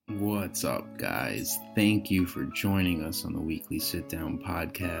What's up, guys? Thank you for joining us on the Weekly Sit Down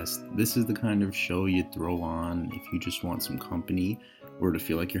podcast. This is the kind of show you throw on if you just want some company or to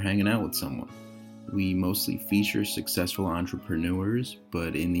feel like you're hanging out with someone. We mostly feature successful entrepreneurs,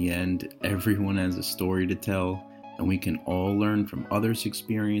 but in the end, everyone has a story to tell, and we can all learn from others'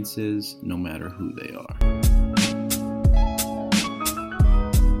 experiences, no matter who they are.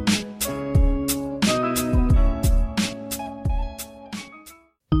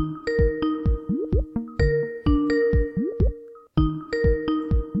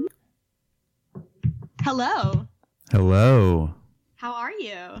 Hello. Hello. How are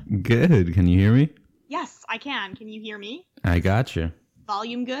you? Good. Can you hear me? Yes, I can. Can you hear me? I got you.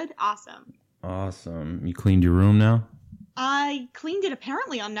 Volume good? Awesome. Awesome. You cleaned your room now? I cleaned it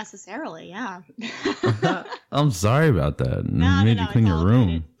apparently unnecessarily, yeah. I'm sorry about that. No, Made you clean your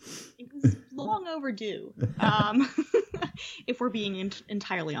room. It was long overdue, if we're being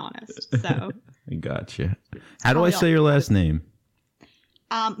entirely honest. So I got you. How do I say your last name?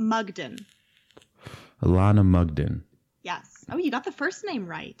 Mugdan. Elana Mugdan. Yes. Oh, you got the first name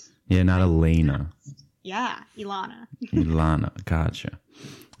right. Yeah, not Elena. Yeah, Elana. Elana. Gotcha.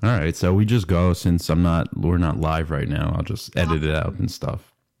 All right, so we just go since we're not live right now. I'll just edit it out and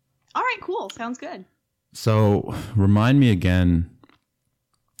stuff. All right, cool. Sounds good. So remind me again,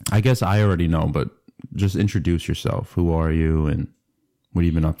 I guess I already know, but just introduce yourself. Who are you and what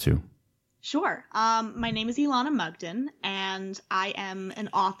have you been up to? Sure. My name is Elana Mugdan, and I am an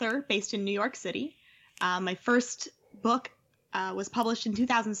author based in New York City. My first book was published in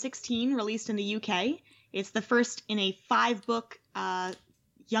 2016, released in the UK. It's the first in a 5-book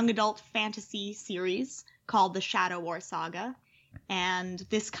young adult fantasy series called The Shadow War Saga. And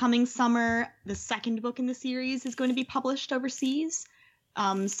this coming summer, the second book in the series is going to be published overseas.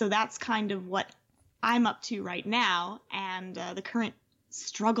 So that's kind of what I'm up to right now. And the current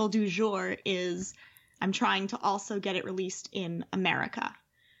struggle du jour is I'm trying to also get it released in America.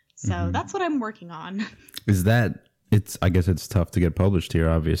 So that's what I'm working on. I guess it's tough to get published here,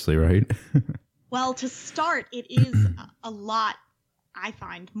 obviously, right? Well, to start, it is a lot, I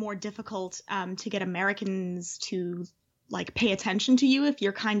find, more difficult to get Americans to pay attention to you if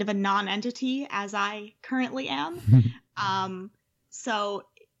you're kind of a non-entity, as I currently am. So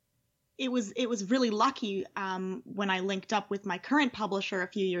it was really lucky when I linked up with my current publisher a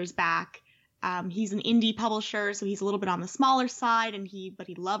few years back. He's an indie publisher, so he's a little bit on the smaller side, but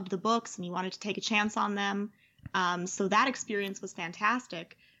he loved the books and he wanted to take a chance on them. So that experience was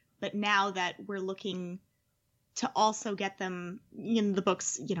fantastic. But now that we're looking to also get them in the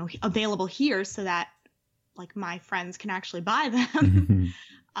books, available here so that my friends can actually buy them,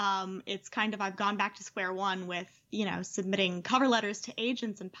 it's kind of, I've gone back to square one with, submitting cover letters to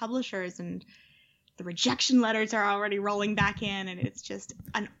agents and publishers, and the rejection letters are already rolling back in, and it's just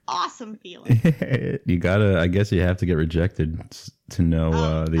an awesome feeling. I guess you have to get rejected to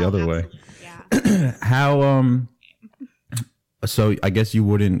know the other way. Yeah. How, so I guess you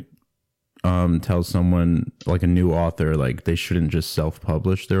wouldn't tell someone, a new author, they shouldn't just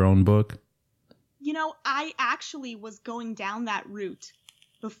self-publish their own book? I actually was going down that route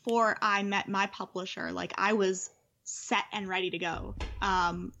before I met my publisher. I was set and ready to go,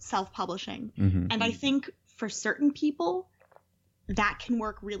 self-publishing. And I think for certain people that can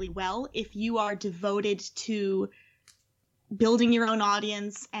work really well if you are devoted to building your own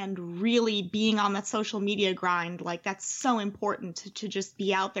audience and really being on that social media grind. That's so important to just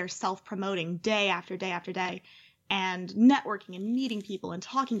be out there self-promoting day after day after day and networking and meeting people and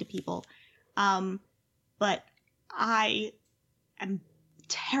talking to people. But I am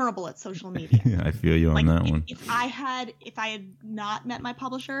terrible at social media. Yeah, I feel you on that one. If I had not met my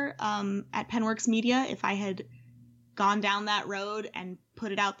publisher at Penworks Media, if I had gone down that road and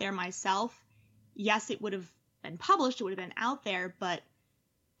put it out there myself, yes, it would have been published, it would have been out there, but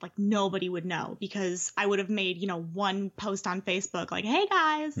nobody would know, because I would have made, one post on Facebook hey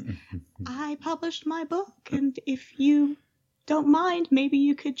guys, I published my book, and if you don't mind, maybe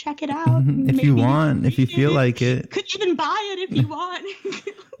you could check it out. If you want, if you feel like it. Could even buy it if you want.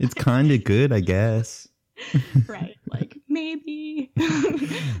 It's kind of good, I guess. Right, maybe.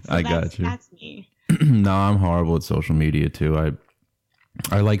 I got you. That's me. No, I'm horrible at social media too.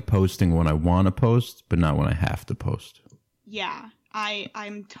 I like posting when I want to post, but not when I have to post. Yeah,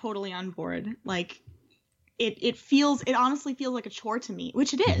 I'm totally on board. It honestly feels like a chore to me,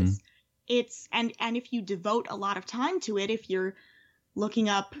 which it is. It's and if you devote a lot of time to it, if you're looking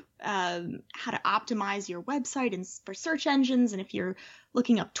up how to optimize your website and for search engines, and if you're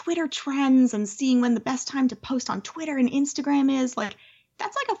looking up Twitter trends and seeing when the best time to post on Twitter and Instagram is,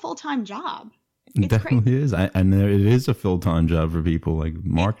 that's a full-time job. It definitely is. And it is a full-time job for people like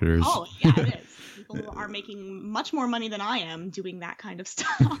marketers. Yeah, it is. People are making much more money than I am doing that kind of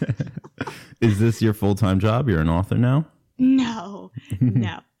stuff. Is this your full-time job? You're an author now? No.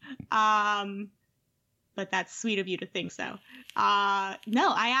 But that's sweet of you to think so. No,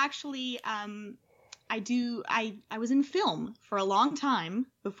 I actually, I was in film for a long time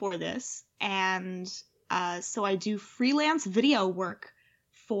before this. And so I do freelance video work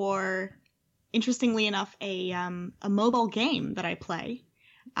for, interestingly enough, a mobile game that I play.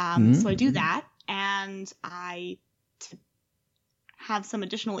 So I do that. And to have some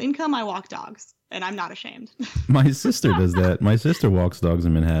additional income, I walk dogs. And I'm not ashamed. My sister does that. My sister walks dogs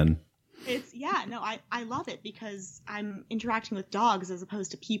in Manhattan. I love it because I'm interacting with dogs as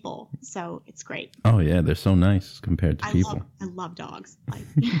opposed to people. So it's great. Oh, yeah. They're so nice compared to people. I love dogs.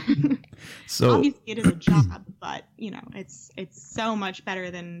 So obviously it is a job, but it's so much better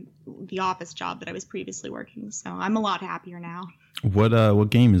than the office job that I was previously working. So I'm a lot happier now. What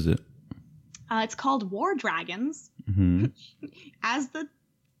game is it? It's called War Dragons. Mm-hmm. As the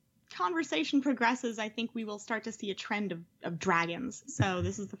conversation progresses, I think we will start to see a trend of dragons. So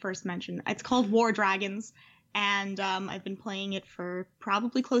this is the first mention. It's called War Dragons, and I've been playing it for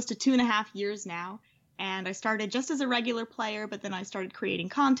probably close to 2.5 years now. And I started just as a regular player, but then I started creating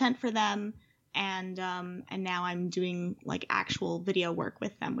content for them, and now I'm doing like actual video work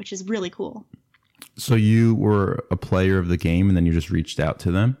with them, which is really cool. So you were a player of the game, and then you just reached out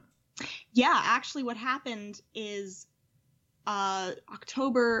to them? Yeah, actually, what happened is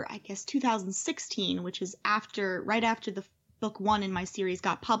October, I guess, 2016, which is right after the book 1 in my series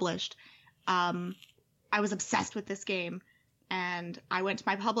got published. I was obsessed with this game, and I went to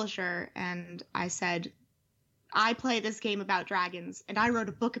my publisher and I said, I play this game about dragons, and I wrote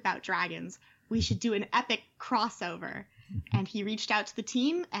a book about dragons. We should do an epic crossover. And he reached out to the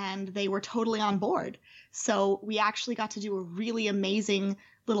team, and they were totally on board. So we actually got to do a really amazing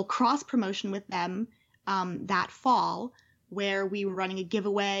little cross promotion with them that fall, where we were running a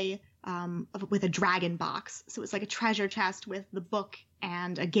giveaway with a dragon box. So it was like a treasure chest with the book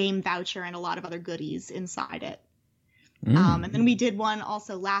and a game voucher and a lot of other goodies inside it. And then we did one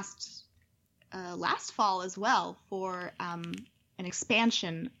also last fall as well for an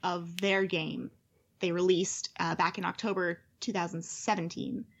expansion of their game. They released back in October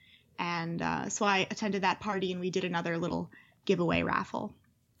 2017. And so I attended that party, and we did another little giveaway raffle.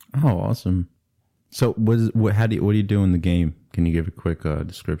 Oh, awesome. So what do you do in the game? Can you give a quick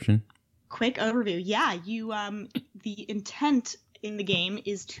description? Quick overview. Yeah, the intent in the game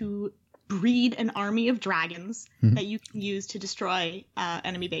is to breed an army of dragons that you can use to destroy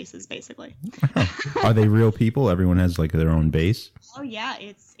enemy bases, basically. Are they real people? Everyone has like their own base? Oh yeah,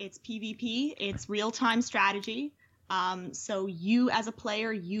 it's PvP. It's real-time strategy. So you as a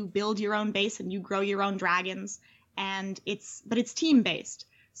player, you build your own base and you grow your own dragons, but it's team-based.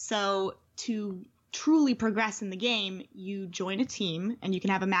 So to truly progress in the game, you join a team, and you can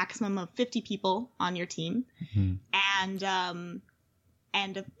have a maximum of 50 people on your team.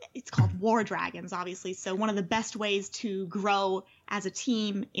 And it's called War Dragons, obviously. So one of the best ways to grow as a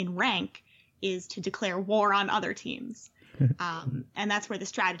team in rank is to declare war on other teams. And that's where the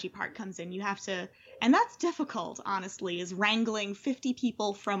strategy part comes in. You have to, and that's difficult, honestly, is wrangling 50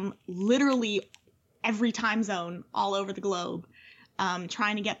 people from literally every time zone all over the globe,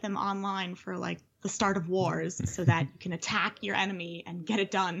 trying to get them online for like the start of wars so that you can attack your enemy and get it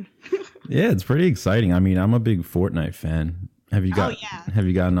done. Yeah, it's pretty exciting. I mean, I'm a big Fortnite fan. Have you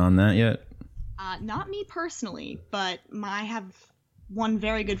gotten on that yet? Not me personally, but I have one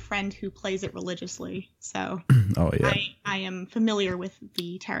very good friend who plays it religiously. So oh yeah, I am familiar with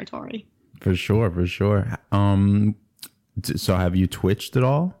the territory. For sure. So have you Twitched at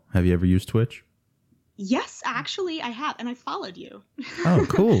all? Have you ever used Twitch? Yes, actually I have, and I followed you. Oh,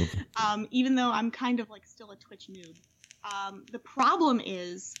 cool. Even though I'm kind of like still a Twitch noob. The problem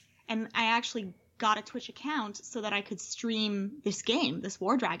is, and I actually got a Twitch account so that I could stream this game, this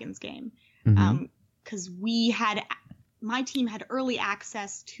War Dragons game. Because my team had early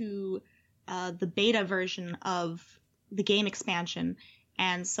access to the beta version of the game expansion.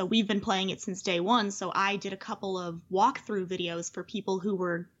 And so we've been playing it since day one. So I did a couple of walkthrough videos for people who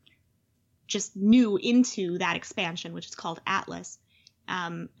were just new into that expansion, which is called Atlas.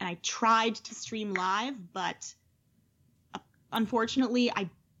 And I tried to stream live, but unfortunately I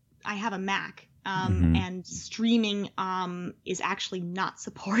have a Mac. And streaming is actually not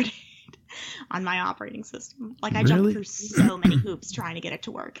supported on my operating system. Like I jumped through so many hoops trying to get it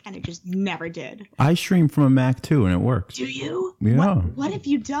to work, and it just never did. I stream from a Mac too, and it works. Do you? Yeah. What have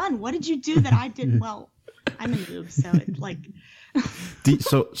you done? What did you do that I didn't? Well, I'm a noob, so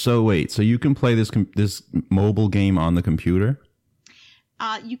So wait, so you can play this mobile game on the computer?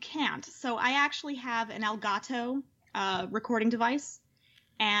 You can't. So I actually have an Elgato recording device,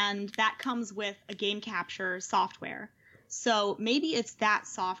 and that comes with a game capture software. So maybe it's that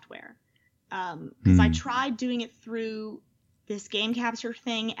software. Because I tried doing it through this game capture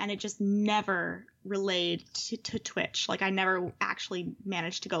thing, and it just never relayed to Twitch. Like, I never actually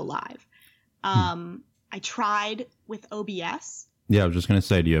managed to go live. I tried with OBS. Yeah, I was just going to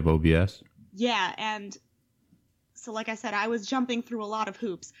say, do you have OBS? Yeah, and so like I said, I was jumping through a lot of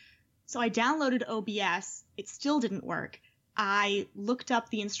hoops. So I downloaded OBS. It still didn't work. I looked up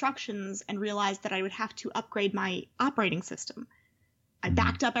the instructions and realized that I would have to upgrade my operating system. I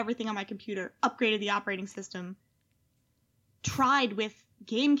backed up everything on my computer, upgraded the operating system, tried with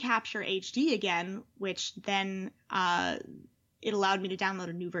Game Capture HD again, which then it allowed me to download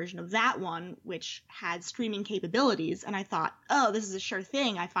a new version of that one, which had streaming capabilities. And I thought, oh, this is a sure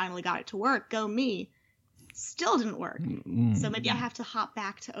thing. I finally got it to work. Go me. Still didn't work. So maybe I have to hop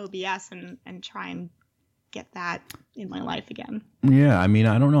back to OBS and try and get that in my life again. Yeah, I mean,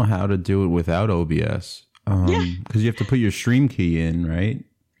 I don't know how to do it without OBS. Because you have to put your stream key in, right?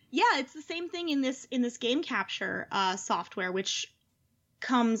 Yeah, it's the same thing in this game capture software, which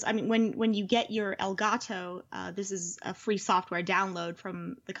comes. I mean, when you get your Elgato, this is a free software download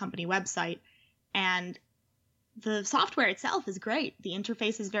from the company website, and the software itself is great. The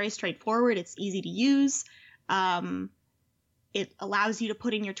interface is very straightforward. It's easy to use. It allows you to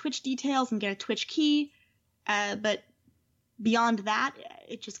put in your Twitch details and get a Twitch key, but beyond that,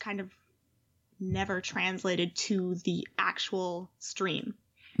 it just kind of never translated to the actual stream.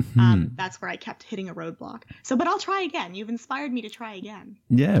 That's where I kept hitting a roadblock. But I'll try again. You've inspired me to try again.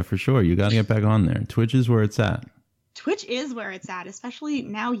 Yeah, for sure. You got to get back on there. Twitch is where it's at. Twitch is where it's at, especially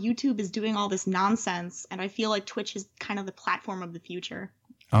now YouTube is doing all this nonsense, and I feel like Twitch is kind of the platform of the future.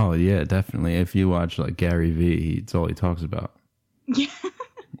 Oh, yeah, definitely. If you watch like Gary Vee, it's all he talks about. Yeah.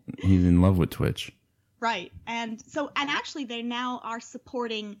 He's in love with Twitch. Right. And actually they now are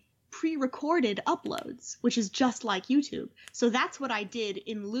supporting pre-recorded uploads, which is just like YouTube. So that's what I did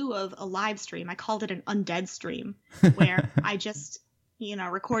in lieu of a live stream. I called it an undead stream, where I just,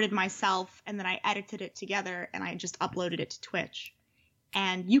 recorded myself and then I edited it together and I just uploaded it to Twitch.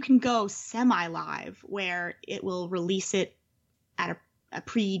 And you can go semi-live, where it will release it at a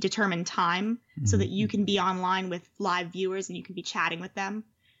predetermined time so that you can be online with live viewers and you can be chatting with them.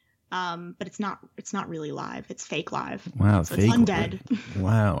 But it's not really live. It's fake live. Wow, so fake. It's undead.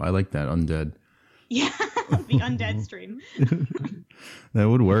 Wow, I like that, undead. Yeah, the undead stream. That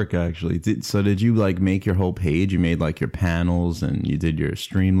would work, actually. Did you like make your whole page? You made like your panels and you did your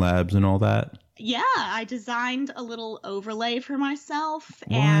Streamlabs and all that? Yeah, I designed a little overlay for myself.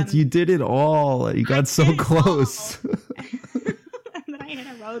 What? And You did it all. You got so close. And then I hit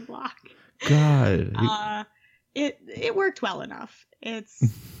a roadblock. God. It worked well enough. It's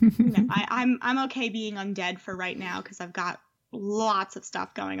I'm okay being undead for right now because I've got lots of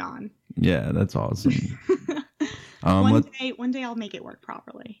stuff going on. Yeah, that's awesome. One day I'll make it work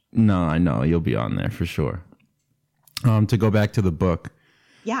properly. No, I know you'll be on there for sure. To go back to the book.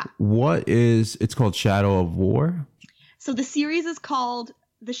 Yeah. It's called Shadow of War? So the series is called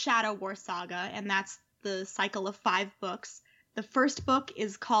The Shadow War Saga, and that's the cycle of 5 books. The first book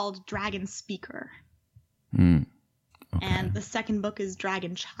is called Dragon Speaker. Okay. And the second book is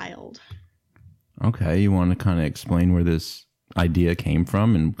Dragon Child. Okay, you want to kind of explain where this idea came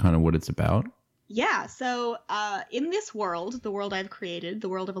from and kind of what it's about? Yeah, so in this world, the world I've created, the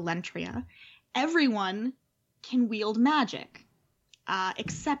world of Elentria, everyone can wield magic,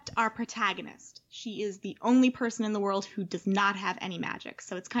 except our protagonist. She is the only person in the world who does not have any magic.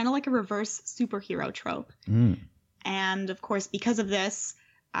 So it's kind of like a reverse superhero trope. And of course, because of this,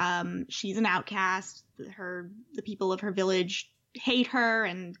 she's an outcast. The people of her village hate her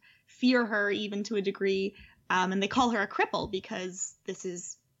and fear her even to a degree. And they call her a cripple because this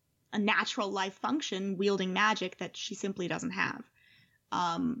is a natural life function, wielding magic, that she simply doesn't have.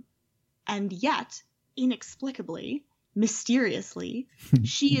 And yet, inexplicably, mysteriously,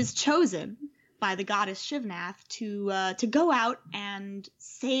 she is chosen by the goddess Shivnath to go out and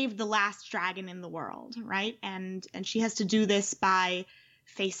save the last dragon in the world, right? And she has to do this by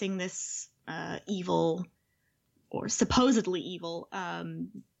facing this evil, or supposedly evil,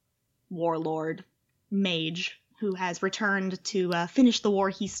 warlord mage who has returned to finish the war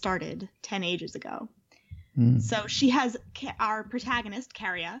he started 10 ages ago. So our protagonist,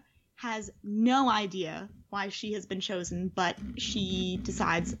 Caria, has no idea why she has been chosen, but she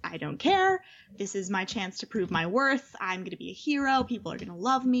decides, I don't care. This is my chance to prove my worth. I'm going to be a hero. People are going to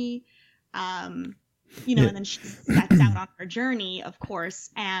love me. And then she sets out on her journey, of course,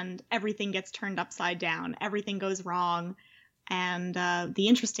 and everything gets turned upside down. Everything goes wrong. And the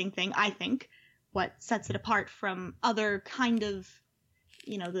interesting thing, I think, what sets it apart from other kind of,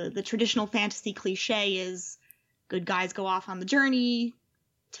 the traditional fantasy cliche is good guys go off on the journey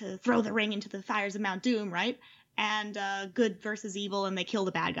to throw the ring into the fires of Mount Doom, right? And good versus evil, and they kill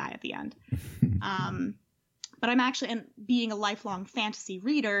the bad guy at the end. But I'm actually, and being a lifelong fantasy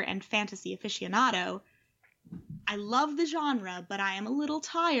reader and fantasy aficionado, I love the genre, but I am a little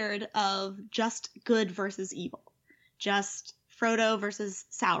tired of just good versus evil. Just Frodo versus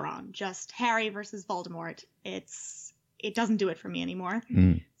Sauron. Just Harry versus Voldemort. It doesn't do it for me anymore.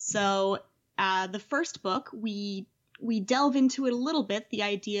 So the first book, we delve into it a little bit, the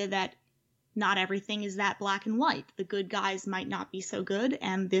idea that not everything is that black and white. The good guys might not be so good,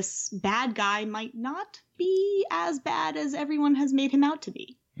 and this bad guy might not be as bad as everyone has made him out to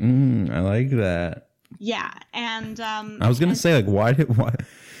be. I like that. Yeah, and I was gonna say, like, why?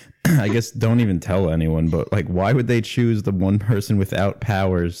 I guess don't even tell anyone, but like, why would they choose the one person without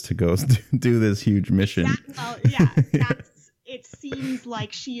powers to go do this huge mission? It seems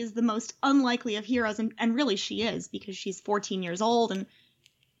like she is the most unlikely of heroes, and really she is, because she's 14 years old and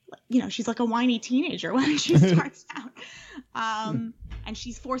she's like a whiny teenager when she starts out. And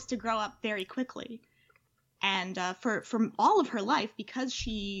she's forced to grow up very quickly. And from all of her life, because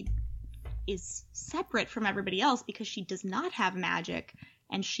she is separate from everybody else, because she does not have magic,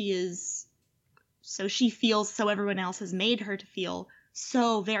 and she feels so everyone else has made her to feel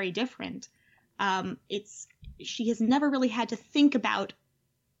so very different. She has never really had to think about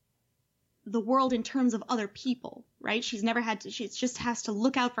the world in terms of other people, right? She's never had to, she just has to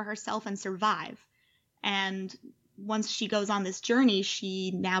look out for herself and survive. And once she goes on this journey,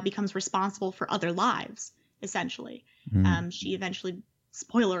 she now becomes responsible for other lives, essentially. She eventually,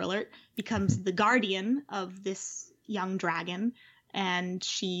 spoiler alert, becomes the guardian of this young dragon, and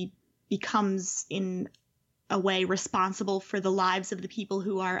she becomes, in a way, responsible for the lives of the people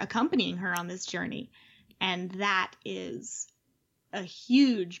who are accompanying her on this journey. And that is a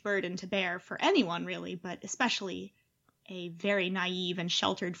huge burden to bear for anyone, really, but especially a very naive and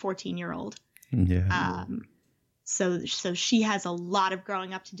sheltered 14-year-old. Yeah. So she has a lot of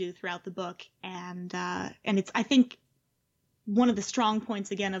growing up to do throughout the book, and it's, I think, one of the strong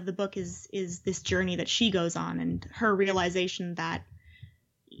points again of the book is this journey that she goes on, and her realization that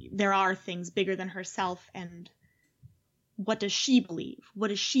there are things bigger than herself, and what does she believe? What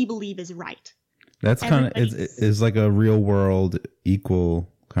does she believe is right? That's kind of is like a real world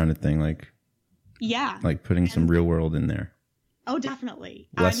equal kind of thing, like putting some real world in there. Oh, definitely.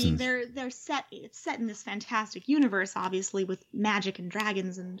 Lessons. I mean, it's set in this fantastic universe, obviously, with magic and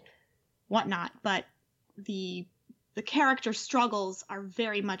dragons and whatnot, but the character struggles are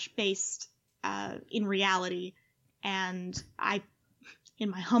very much based in reality, and in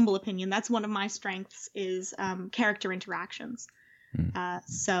my humble opinion, that's one of my strengths is character interactions.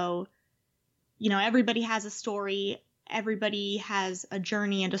 So, everybody has a story, everybody has a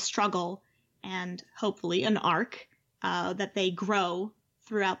journey and a struggle, and hopefully an arc that they grow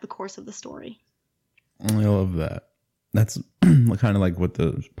throughout the course of the story. I love that. That's kind of like what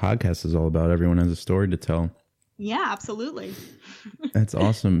the podcast is all about. Everyone has a story to tell. Yeah, absolutely. That's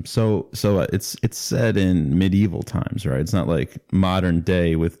awesome. So it's set in medieval times, right? It's not like modern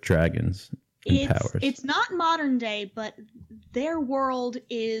day with dragons and powers. It's not modern day, but their world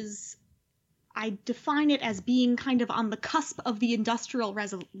is, I define it as being kind of on the cusp of the Industrial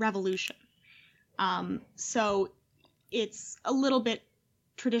Revolution. So it's a little bit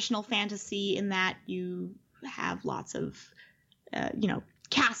traditional fantasy in that you have lots of,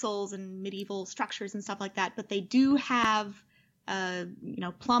 castles and medieval structures and stuff like that, but they do have,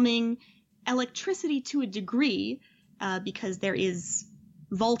 plumbing, electricity to a degree, because there is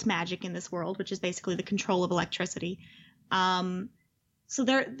vault magic in this world, which is basically the control of electricity. So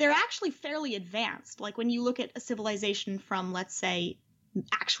they're actually fairly advanced. Like when you look at a civilization from, let's say,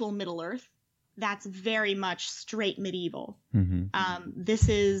 actual Middle Earth, that's very much straight medieval. This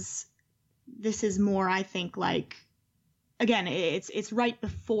is more, I think, like, again, it's right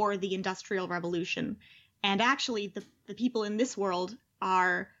before the Industrial Revolution, and actually the people in this world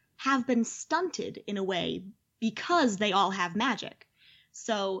have been stunted in a way because they all have magic.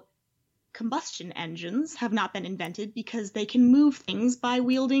 So combustion engines have not been invented because they can move things by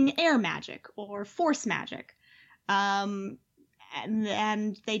wielding air magic or force magic. And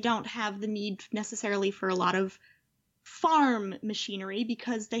they don't have the need necessarily for a lot of farm machinery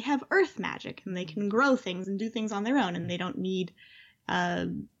because they have earth magic and they can grow things and do things on their own, and they don't need a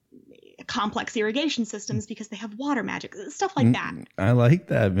complex irrigation systems because they have water magic, stuff like that. I like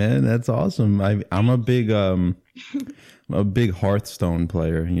that, man. That's awesome. I'm a big Hearthstone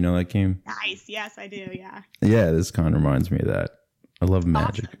player. You know that game? Nice. Yes, I do. Yeah. Yeah, this kind of reminds me of that. I love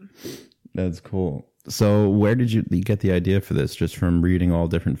magic. Awesome. That's cool. So where did you get the idea for this? Just from reading all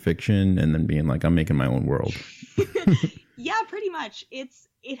different fiction and then being like, I'm making my own world? Yeah, pretty much. It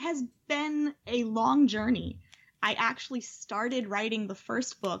has been a long journey. I actually started writing the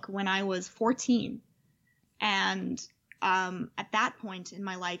first book when I was 14. And at that point in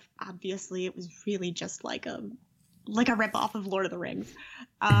my life, obviously, it was really just like a ripoff of Lord of the Rings.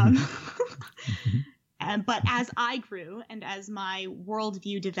 But as I grew and as my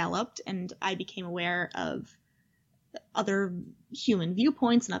worldview developed and I became aware of other human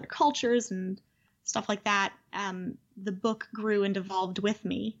viewpoints and other cultures and stuff like that, the book grew and evolved with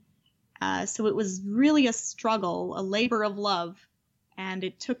me. So it was really a struggle, a labor of love, and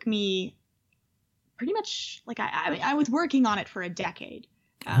it took me pretty much, like, I was working on it for a decade,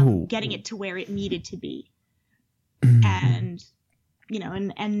 getting it to where it needed to be. And, you know,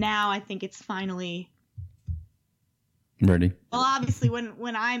 and now I think it's finally ready. Well, obviously,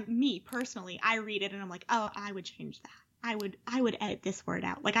 when I'm me personally, I read it and I'm like, oh, I would change that. I would edit this word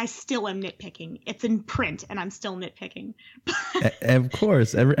out. Like, I still am nitpicking. It's in print and I'm still nitpicking. Of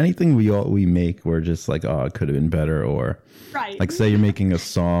course, anything we make, we're just like, oh, it could have been better. Or right. Like, say you're making a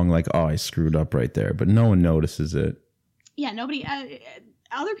song, like, oh, I screwed up right there, but no one notices it. Yeah, nobody.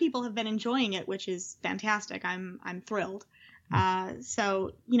 Other people have been enjoying it, which is fantastic. I'm thrilled.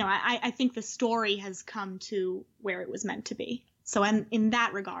 So, you know, I think the story has come to where it was meant to be. So in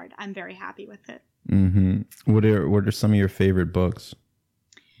that regard, I'm very happy with it. Mm-hmm. What are some of your favorite books?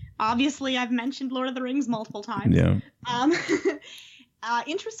 Obviously, I've mentioned Lord of the Rings multiple times. Yeah.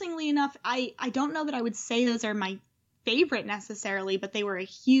 Interestingly enough, I don't know that I would say those are my favorite necessarily, but they were a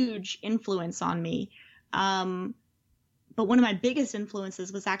huge influence on me. But one of my biggest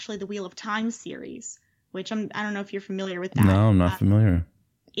influences was actually the Wheel of Time series, which I don't know if you're familiar with that. No, I'm not familiar.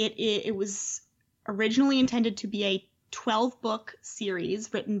 It was originally intended to be a 12-book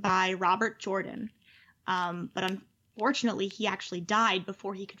series written by Robert Jordan. But unfortunately, he actually died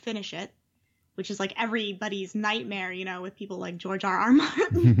before he could finish it, which is like everybody's nightmare, you know, with people like George R.R.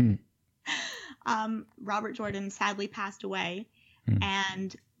 Martin. Robert Jordan sadly passed away.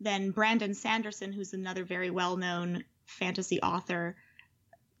 And then Brandon Sanderson, who's another very well-known fantasy author,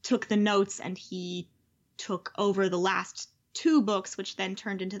 took the notes and he took over the last 2 books, which then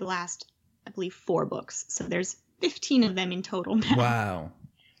turned into the last, I believe, 4 books. So there's 15 of them in total now. Wow.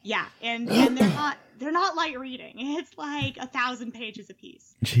 Yeah, and they're not light reading. It's like 1,000 pages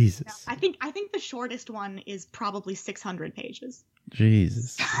apiece. Jesus. I think the shortest one is probably 600 pages.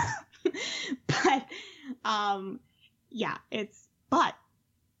 Jesus. But yeah, but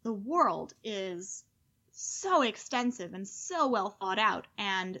the world is so extensive and so well thought out,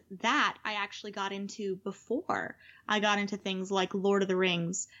 and that I actually got into before I got into things like Lord of the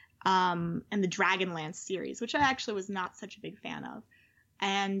Rings and the Dragonlance series, which I actually was not such a big fan of.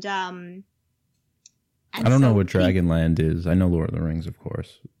 And I don't know what Dragonland is. I know Lord of the Rings, of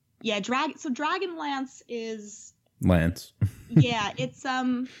course. Yeah, Dragonlance is Lance. Yeah, it's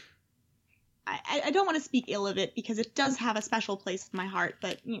I don't want to speak ill of it because it does have a special place in my heart,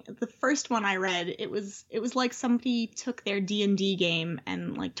 but you know, the first one I read, it was like somebody took their D&D game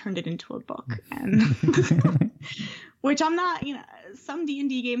and like turned it into a book, and which I'm not, you know, some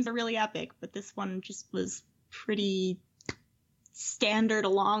D&D games are really epic, but this one just was pretty standard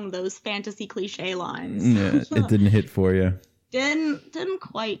along those fantasy cliche lines. Yeah, it didn't hit for you. Didn't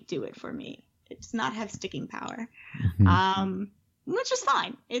quite do it for me. It does not have sticking power. Which is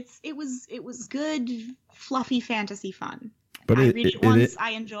fine. It was good, fluffy fantasy fun. But I read it once,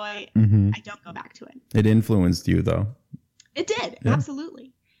 I enjoy. I don't go back to it. It influenced you, though. It did, yeah.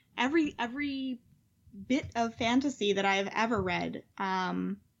 Absolutely. Every bit of fantasy that I've ever read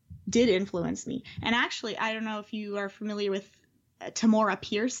did influence me. And actually, I don't know if you are familiar with Tamora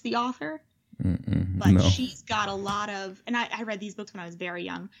Pierce, the author. But no. She's got a lot of, and I read these books when I was very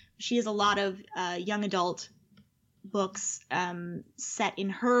young. She has a lot of young adult books set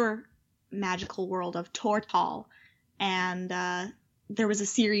in her magical world of Tortal, and there was a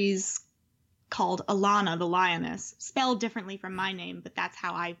series called Elana the Lioness, spelled differently from my name, but that's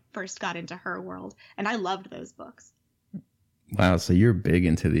how I first got into her world, and I loved those books. Wow, so you're big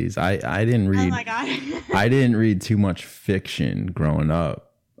into these. I didn't read. Oh my god. I didn't read too much fiction growing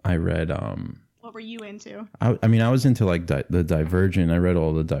up. I read What were you into? I mean, I was into like the Divergent. I read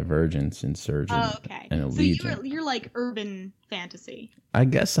all the Divergents, Insurgent, and Allegiant. So you're like urban fantasy. I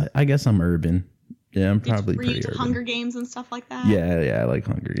guess I'm urban. Yeah, I'm probably Were you pretty into urban. Hunger Games and stuff like that? Yeah, I like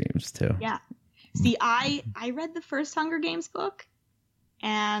Hunger Games too. Yeah. See, I read the first Hunger Games book,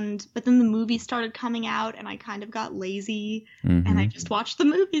 but then the movie started coming out, and I kind of got lazy, and I just watched the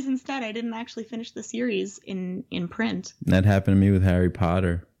movies instead. I didn't actually finish the series in print. That happened to me with Harry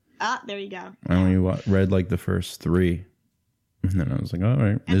Potter. Ah, there you go. I only read like the first 3, and then I was like, all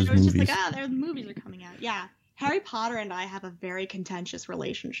right, there's and it was movies. just like, the movies are coming out. Yeah, Harry Potter and I have a very contentious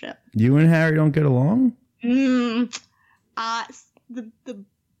relationship. You and Harry don't get along? The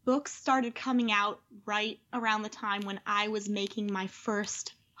books started coming out right around the time when I was making my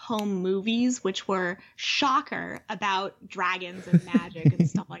first home movies, which were, shocker, about dragons and magic and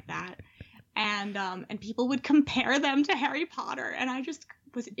stuff like that. And people would compare them to Harry Potter, and I just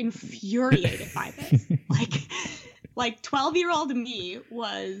was infuriated by this. Like 12-year-old me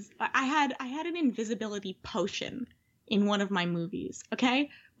I had an invisibility potion in one of my movies, okay?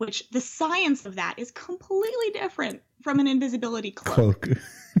 Which the science of that is completely different from an invisibility cloak.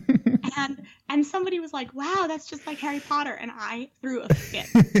 And somebody was like, wow, that's just like Harry Potter. And I threw a fit.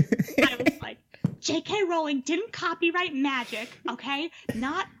 I was like, J.K. Rowling didn't copyright magic, okay?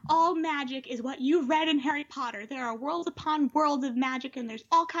 Not all magic is what you read in Harry Potter. There are worlds upon worlds of magic, and there's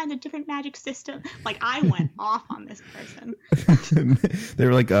all kinds of different magic systems. Like, I went off on this person. They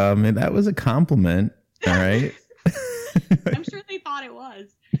were like, man, that was a compliment. All right. I'm sure they thought it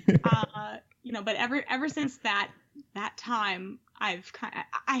was. But ever since that time, I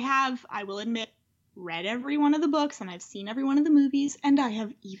will admit, read every one of the books, and I've seen every one of the movies, and I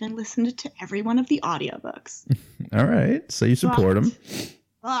have even listened to every one of the audiobooks. All right, so you support them.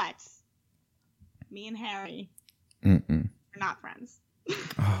 But me and Harry are not friends.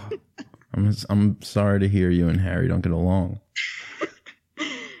 Oh, I'm sorry to hear you and Harry don't get along.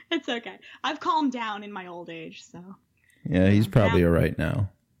 It's okay. I've calmed down in my old age, so. Yeah, he's probably all right now.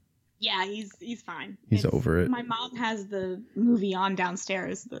 Yeah, he's fine. He's over it. My mom has the movie on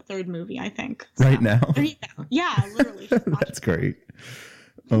downstairs, the third movie, I think. So, right now? There you go. Yeah, literally. That's great.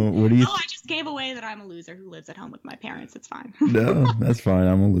 What do you? I just gave away that I'm a loser who lives at home with my parents. It's fine. No, that's fine.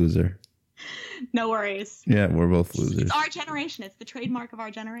 I'm a loser. No worries. Yeah, we're both losers. It's our generation. It's the trademark of our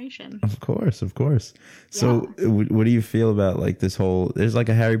generation. Of course. So what do you feel about like this whole, there's like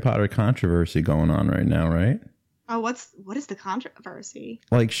a Harry Potter controversy going on right now, right? Oh, what is the controversy?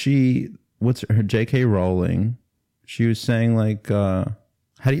 Like what's her, J.K. Rowling, she was saying like,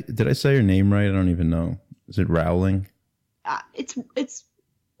 did I say her name right? I don't even know. Is it Rowling? It's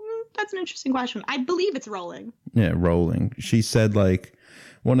that's an interesting question. I believe it's Rowling. Yeah, Rowling. She said like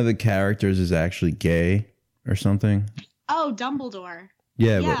one of the characters is actually gay or something. Oh, Dumbledore.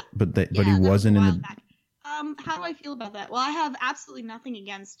 Yeah. But he wasn't in the. Back. How do I feel about that? Well, I have absolutely nothing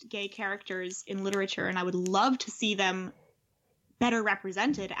against gay characters in literature, and I would love to see them better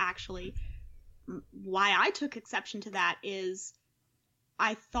represented, actually. Why I took exception to that is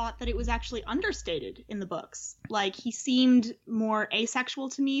I thought that it was actually understated in the books. Like, he seemed more asexual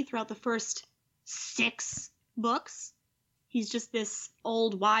to me throughout the first 6 books. He's just this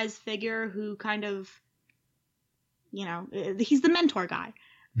old wise figure who kind of, he's the mentor guy.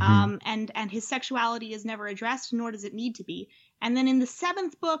 And his sexuality is never addressed, nor does it need to be. And then in the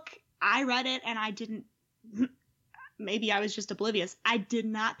 7th book, I read it and I didn't, maybe I was just oblivious. I did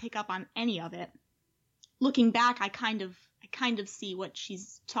not pick up on any of it. Looking back, I kind of see what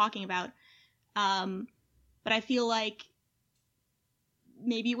she's talking about. But I feel like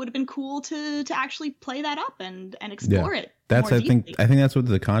maybe it would have been cool to actually play that up and explore it. I think that's what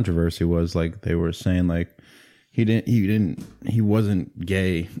the controversy was. Like, they were saying like, he wasn't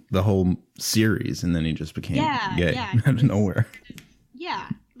gay the whole series, and then he just became gay out of nowhere. Yeah,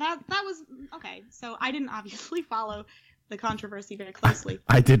 that was okay. So I didn't obviously follow the controversy very closely.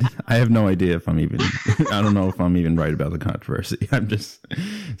 I did. I have no idea if I'm even. I don't know if I'm even right about the controversy. I'm just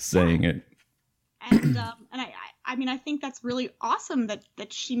saying it. And I mean, I think that's really awesome that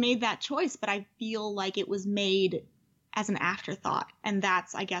she made that choice, but I feel like it was made as an afterthought, and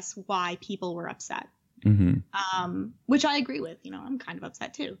that's, I guess, why people were upset. Which I agree with. I'm kind of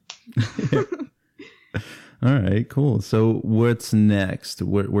upset too. All right, cool. So what's next?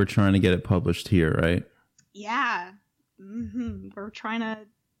 We're trying to get it published here, right? Yeah. We're trying to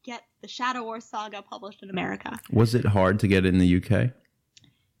get the Shadow War saga published in America. Was it hard to get it in the UK?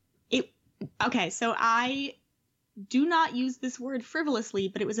 Okay, so I do not use this word frivolously,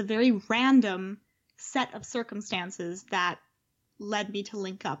 but it was a very random set of circumstances that led me to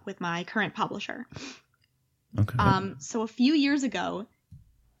link up with my current publisher. Okay. So a few years ago,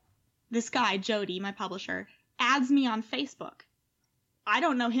 this guy, Jody, my publisher, adds me on Facebook. I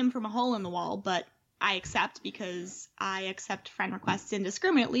don't know him from a hole in the wall, but I accept because I accept friend requests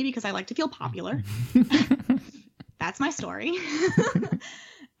indiscriminately because I like to feel popular. That's my story.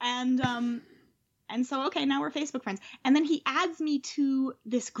 And so, okay, now we're Facebook friends. And then he adds me to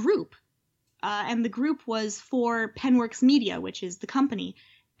this group. And the group was for Penworks Media, which is the company.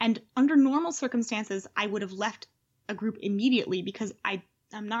 And under normal circumstances, I would have left a group immediately because I'm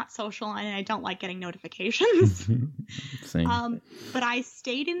not social and I don't like getting notifications. Same. But I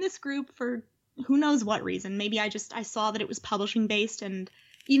stayed in this group for who knows what reason. Maybe I saw that it was publishing based, and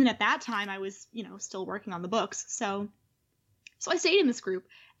even at that time I was, still working on the books. So I stayed in this group,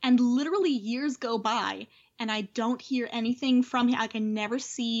 and literally years go by and I don't hear anything from him. I can never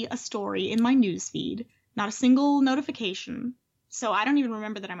see a story in my newsfeed, not a single notification. So I don't even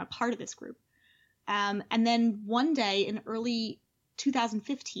remember that I'm a part of this group. And then one day in early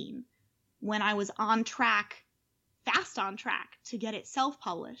 2015, when I was fast on track to get it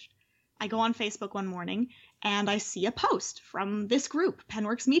self-published, I go on Facebook one morning and I see a post from this group,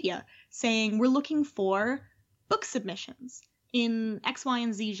 Penworks Media, saying we're looking for book submissions in X, Y,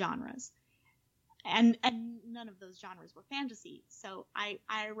 and Z genres. And none of those genres were fantasy. So I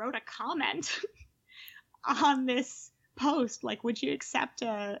wrote a comment on this post, like, would you accept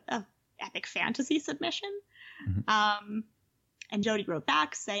a epic fantasy submission? Mm-hmm. And Jody wrote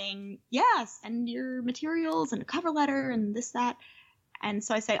back saying, yes, and your materials and a cover letter and this, that. And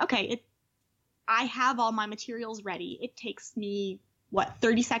so I say, okay, I have all my materials ready. It takes me,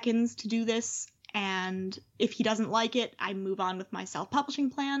 30 seconds to do this. And if he doesn't like it, I move on with my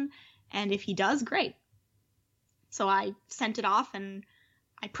self-publishing plan. And if he does, great. So I sent it off, and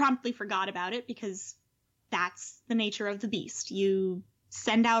I promptly forgot about it because that's the nature of the beast. You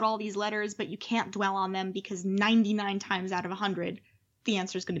send out all these letters, but you can't dwell on them because 99 times out of 100, the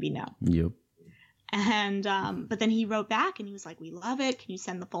answer is going to be no. Yep. And but then he wrote back and he was like, we love it. Can you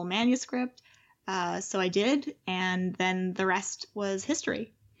send the full manuscript? So I did. And then the rest was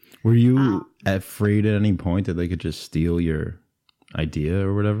history. Were you afraid at any point that they could just steal your idea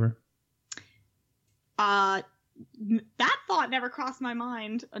or whatever? That thought never crossed my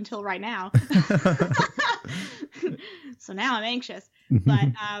mind until right now. So now I'm anxious. But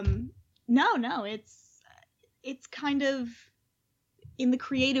no, it's kind of in the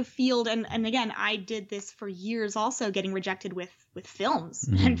creative field. And again, I did this for years also, getting rejected with films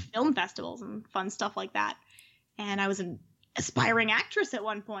and film festivals and fun stuff like that. And I was an aspiring actress at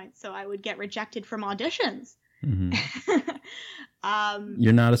one point, so I would get rejected from auditions. Mm-hmm.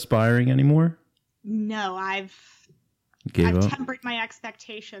 You're not aspiring anymore? No, I've up? Tempered my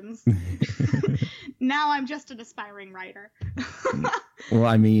expectations. Now I'm just an aspiring writer. Well,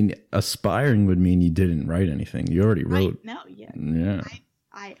 I mean, aspiring would mean you didn't write anything. You already wrote. No, yeah.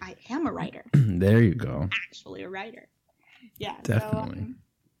 I am a writer. There you go. Actually a writer. Yeah. Definitely.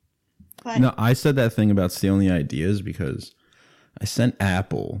 But no, I said that thing about stealing the ideas because I sent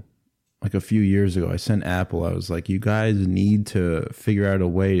Apple, like a few years ago, I was like, you guys need to figure out a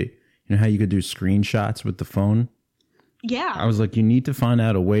way. You know how you could do screenshots with the phone? Yeah. I was like, you need to find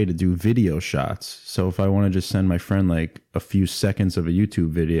out a way to do video shots. So if I want to just send my friend like a few seconds of a YouTube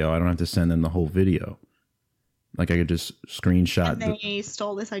video, I don't have to send them the whole video. Like I could just screenshot. And they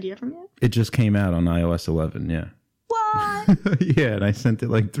stole this idea from you? It just came out on iOS 11, yeah. What? Yeah, and I sent it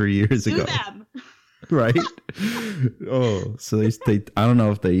like 3 years ago. them. Right? Oh, so they I don't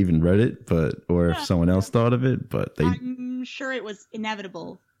know if they even read it, or if someone else thought of it, but they. I'm sure it was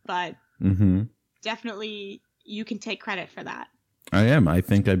inevitable, but definitely you can take credit for that. I am. I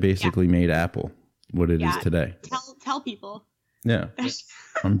think I basically made Apple what it is today. Tell people. Yeah.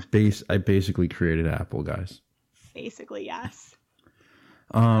 I basically created Apple, guys. Basically, yes.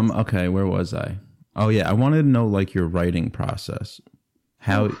 Okay, where was I? Oh yeah, I wanted to know like your writing process.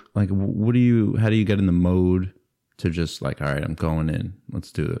 How how do you get in the mode to just like, all right, I'm going in,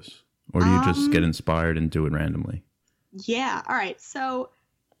 let's do this? Or do you just get inspired and do it randomly? Yeah, all right. So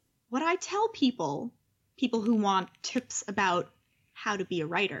what I tell people who want tips about how to be a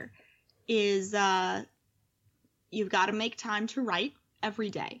writer is you've got to make time to write every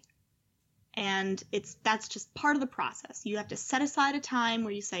day. And that's just part of the process. You have to set aside a time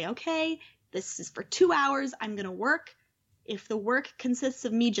where you say, okay, this is for 2 hours. I'm going to work. If the work consists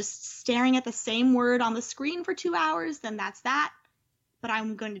of me just staring at the same word on the screen for 2 hours, then that's that. But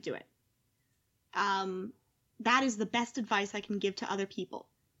I'm going to do it. That is the best advice I can give to other people.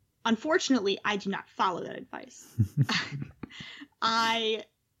 Unfortunately, I do not follow that advice. I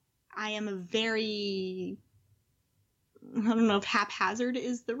am a very, I don't know if haphazard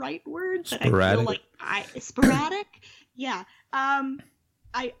is the right word, but sporadic. I feel like sporadic. Yeah.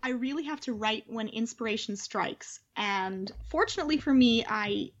 I really have to write when inspiration strikes. And fortunately for me,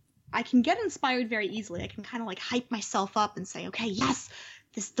 I I can get inspired very easily. I can kind of like hype myself up and say, okay, yes,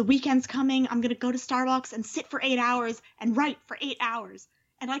 the weekend's coming. I'm going to go to Starbucks and sit for 8 hours and write for 8 hours.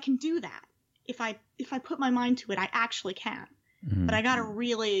 And I can do that. If I put my mind to it, I actually can. Mm-hmm. But I got to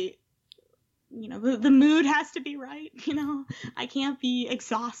really, the mood has to be right. I can't be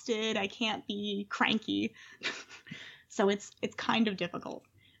exhausted. I can't be cranky. So it's kind of difficult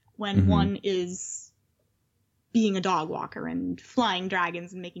when one is being a dog walker and flying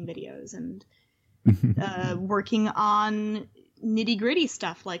dragons and making videos and working on nitty-gritty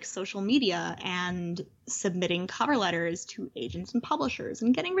stuff like social media and submitting cover letters to agents and publishers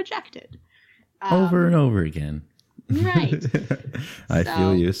and getting rejected. Over and over again. Right. I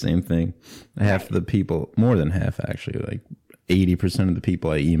feel you. Same thing. Half of the people, more than half actually, like 80% of the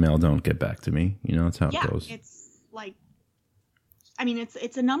people I email don't get back to me. That's how it goes. It's like,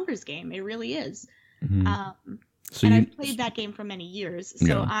 it's a numbers game. It really is. Mm-hmm. I've played that game for many years,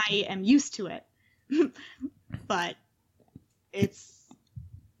 so I am used to it. But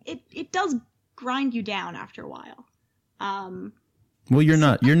it does grind you down after a while. Well, you're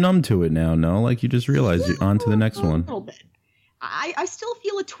numb to it now, no? Like you just realize you're on to the next one. A little bit. I still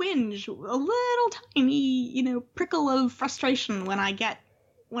feel a twinge, a little tiny, prickle of frustration when I get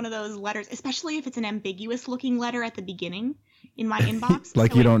one of those letters, especially if it's an ambiguous looking letter at the beginning in my inbox.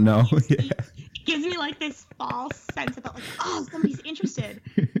 Like so you don't know. It gives me like this false sense about like, oh, somebody's interested.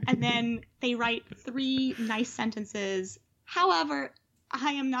 And then they write 3 nice sentences. However,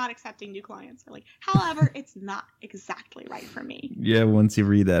 I am not accepting new clients. Or like, however, it's not exactly right for me. Yeah, once you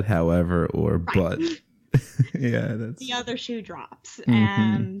read that however or but. Yeah, that's the other shoe drops. Mm-hmm.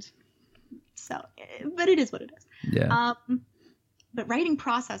 And so, but it is what it is. Yeah. But writing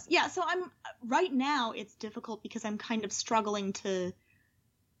process. Yeah, so right now it's difficult because I'm kind of struggling to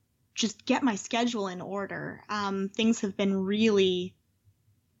just get my schedule in order. Things have been really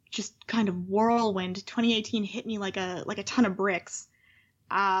just kind of whirlwind. 2018 hit me like a ton of bricks.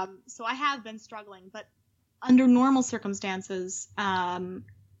 So I have been struggling, but under normal circumstances, I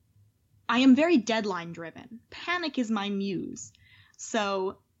am very deadline driven. Panic is my muse.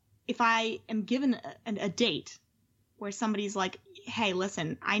 So if I am given a date where somebody's like, hey,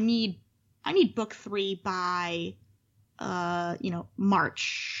 listen, I need book 3 by,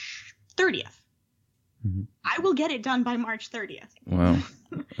 March 30th. Mm-hmm. I will get it done by March 30th. Wow.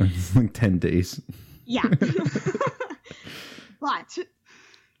 It's like 10 days. Yeah. But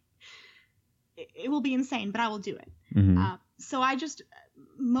it will be insane, but I will do it. Mm-hmm. So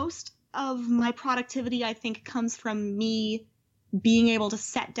most of my productivity, I think, comes from me being able to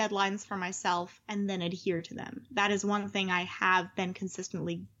set deadlines for myself and then adhere to them. That is one thing I have been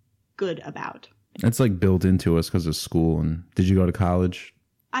consistently good about. It's like built into us because of school. And did you go to college?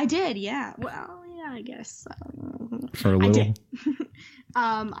 I did, yeah. Well, yeah, I guess. For a little? I did.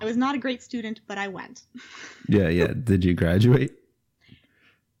 I was not a great student, but I went. Yeah. Did you graduate?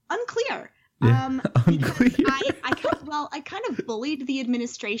 Unclear. Yeah. Unclear. I kind of bullied the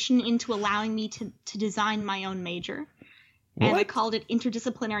administration into allowing me to design my own major. What? And I called it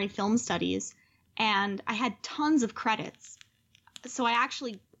interdisciplinary film studies. And I had tons of credits. So I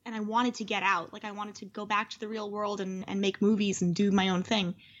wanted to get out. Like I wanted to go back to the real world and make movies and do my own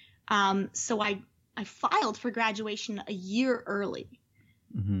thing. So I filed for graduation a year early.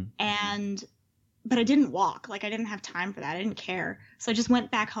 Mm-hmm. But I didn't walk. Like I didn't have time for that. I didn't care. So I just went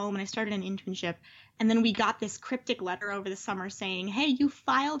back home and I started an internship. And then we got this cryptic letter over the summer saying, hey, you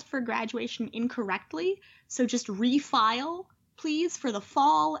filed for graduation incorrectly. So just refile, please, for the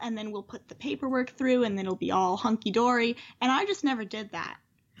fall. And then we'll put the paperwork through and then it'll be all hunky-dory. And I just never did that.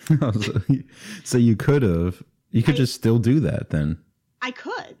 So you could have. You could just still do that then. I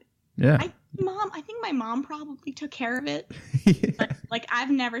could. Yeah. I think my mom probably took care of it. Yeah. But, like, I've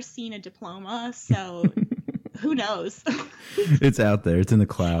never seen a diploma, so who knows? It's out there. It's in the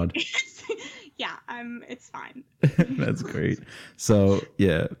cloud. Yeah, it's fine. That's great. So,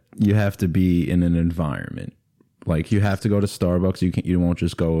 yeah, you have to be in an environment. Like, you have to go to Starbucks. You won't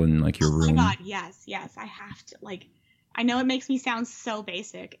just go in, like, your room. Oh, my God, yes. I have to, like, I know it makes me sound so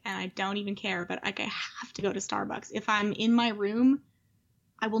basic, and I don't even care, but, like, I have to go to Starbucks. If I'm in my room,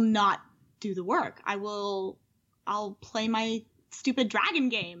 I will not do the work. I'll play my stupid dragon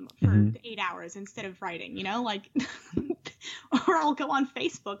game for 8 hours instead of writing, like, or I'll go on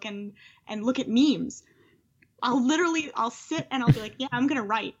Facebook and look at memes. I'll sit and I'll be like, yeah, I'm going to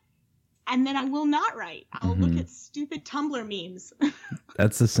write. And then I will not write. I'll look at stupid Tumblr memes.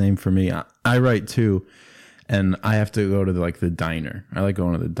 That's the same for me. I write too. And I have to go to the diner. I like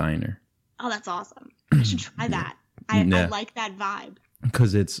going to the diner. Oh, that's awesome. I should try that. I like that vibe.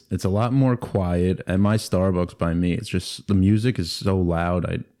 because it's a lot more quiet. At my Starbucks by me, it's just the music is so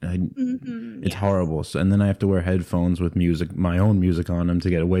loud. It's horrible. So, and then I have to wear headphones with music, my own music on them to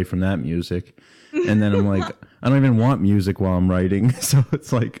get away from that music. And then I'm like, I don't even want music while I'm writing. So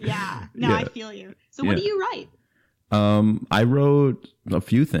it's like, I feel you. So what do you write? I wrote a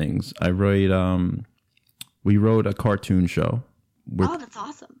few things. We wrote a cartoon show. That's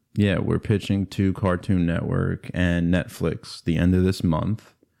awesome. Yeah, we're pitching to Cartoon Network and Netflix the end of this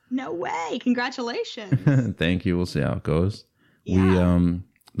month. No way. Congratulations. Thank you. We'll see how it goes. Yeah. We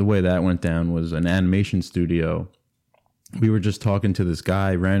the way that went down was an animation studio. We were just talking to this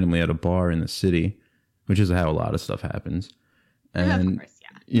guy randomly at a bar in the city, which is how a lot of stuff happens. And of course,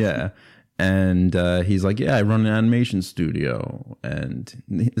 yeah. And he's like, yeah, I run an animation studio. And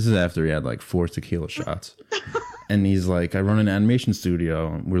this is after he had like 4 tequila shots. And he's like, I run an animation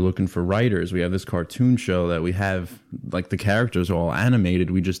studio. We're looking for writers. We have this cartoon show that we have, like, the characters are all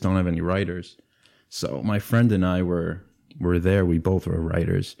animated. We just don't have any writers. So my friend and I were there. We both were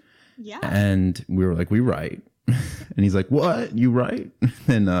writers. Yeah. And we were like, we write. And he's like, what? You write?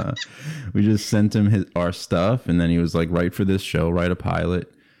 And we just sent him our stuff. And then he was like, write for this show, write a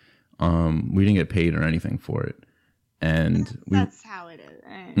pilot. We didn't get paid or anything for it. And that's how it is.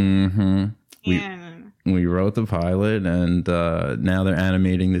 Mm-hmm. We wrote the pilot, and now they're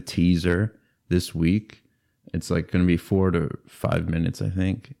animating the teaser this week. It's like going to be 4 to 5 minutes, I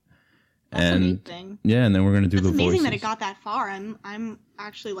think. That's amazing. Yeah, and then we're going to do the voices. It's amazing that it got that far. I'm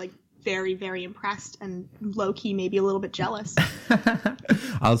actually like very, very impressed and low key, maybe a little bit jealous.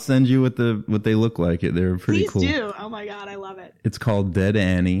 I'll send you what they look like. They're pretty cool. Please do. Oh my god, I love it. It's called Dead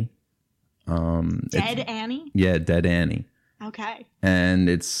Annie. Dead Annie? Yeah, Dead Annie. Okay. And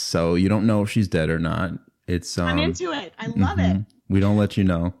it's so you don't know if she's dead or not. It's I'm into it. I love it. We don't let you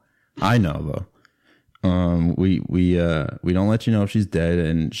know. I know though. We don't let you know if she's dead,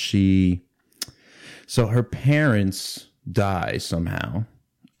 and so her parents die somehow,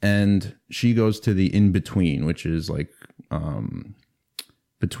 and she goes to the in between, which is like right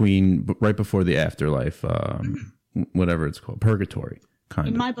before the afterlife, whatever it's called, purgatory.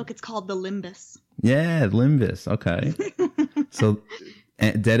 In my book, it's called the limbus. Yeah, limbus. Okay. So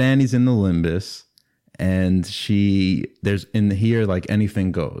Dead Annie's in the limbus, and there's in here like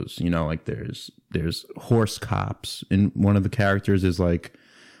anything goes, like there's horse cops, and one of the characters is like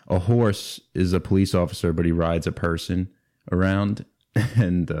a horse is a police officer, but he rides a person around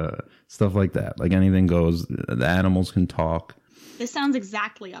and stuff like that. Like anything goes. The animals can talk. This sounds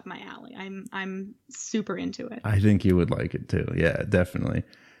exactly up my alley. I'm super into it. I think you would like it too. Yeah, definitely.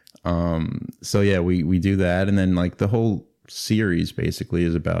 So yeah, we do that, and then like the whole series basically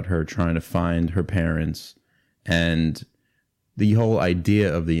is about her trying to find her parents, and the whole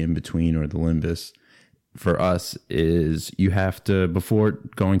idea of the in-between or the limbus for us is you have to, before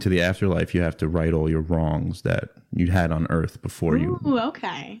going to the afterlife, you have to right all your wrongs that you had on Earth before you. Ooh,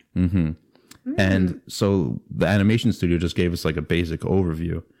 okay. Mm-hmm. And so the animation studio just gave us like a basic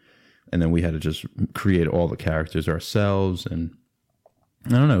overview, and then we had to just create all the characters ourselves. And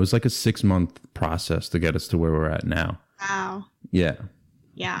I don't know, it was like a 6-month process to get us to where we're at now. Wow. Yeah.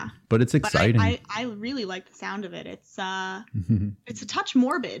 Yeah. But it's exciting. But I really like the sound of it. It's it's a touch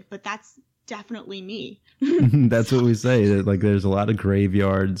morbid, but that's definitely me. That's what we say. Like there's a lot of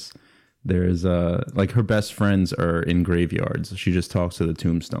graveyards. There's like her best friends are in graveyards. She just talks to the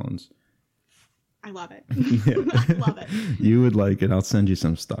tombstones. I love it. Yeah. I love it. You would like it. I'll send you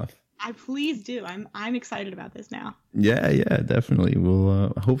some stuff. I please do. I'm excited about this now. Yeah, definitely.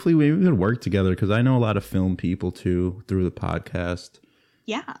 We'll hopefully we could work together, because I know a lot of film people too through the podcast.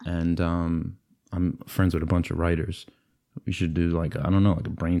 Yeah. And I'm friends with a bunch of writers. We should do like a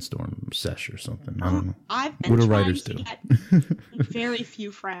brainstorm sesh or something. I don't know. I've been trying to get very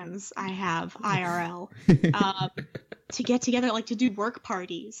few friends I have IRL to get together, like to do work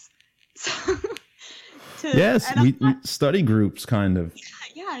parties. Yes, we study groups, kind of.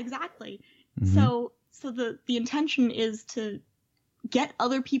 Yeah, exactly. Mm-hmm. So the intention is to get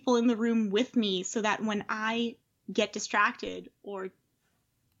other people in the room with me, so that when I get distracted or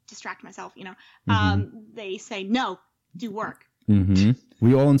distract myself, they say, no, do work. Mm-hmm.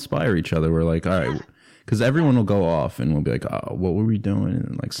 We all inspire each other. We're like, all right, because everyone will go off and we'll be like, oh, what were we doing?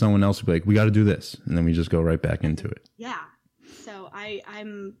 And like someone else will be like, we got to do this, and then we just go right back into it. Yeah. So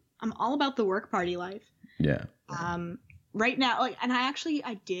I'm all about the work party life. Yeah. Right now, and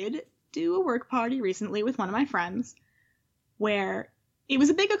I did do a work party recently with one of my friends, where it was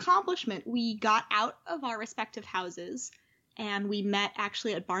a big accomplishment. We got out of our respective houses, and we met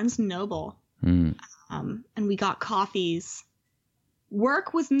actually at Barnes & Noble, and we got coffees.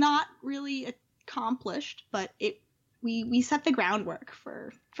 Work was not really accomplished, but we set the groundwork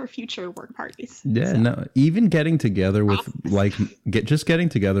for future work parties. Yeah, so. no, even getting together with getting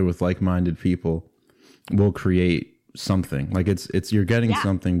together with like-minded people will create something. Like it's you're getting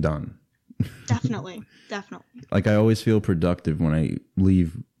something done. Definitely. Like I always feel productive when I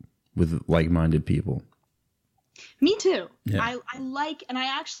leave with like-minded people. Me too. Yeah. And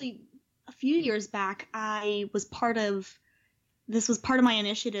I actually, a few years back, this was part of my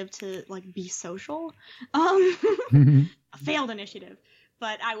initiative to like be social. A failed initiative,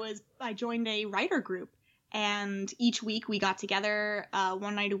 but I joined a writer group, and each week we got together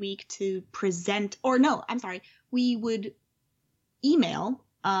one night a week to present, we would email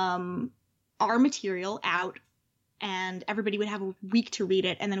our material out, and everybody would have a week to read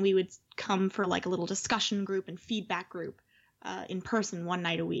it, and then we would come for like a little discussion group and feedback group in person one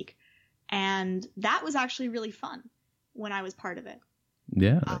night a week. And that was actually really fun when I was part of it.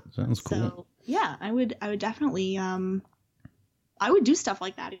 Yeah, that sounds cool. So yeah, I would definitely I would do stuff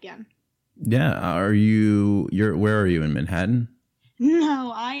like that again. Yeah, where are you, in Manhattan?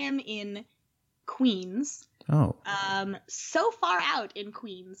 No, I am in Queens. Oh. So far out in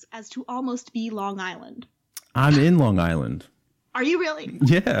Queens as to almost be Long Island. I'm in Long Island. Are you really?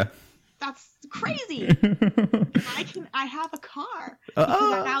 Yeah. That's crazy. I have a car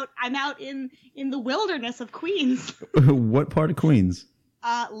because I'm out in the wilderness of Queens. What part of Queens?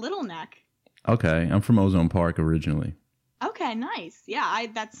 Little Neck. Okay, I'm from Ozone Park originally. Okay, nice. Yeah, I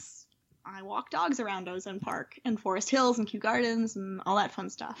walk dogs around Ozone Park and Forest Hills and Kew Gardens and all that fun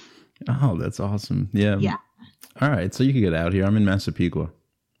stuff. Oh, that's awesome. Yeah. Yeah. All right, so you can get out here. I'm in Massapequa.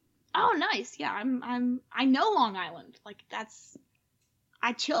 Oh, nice. Yeah, I know Long Island. Like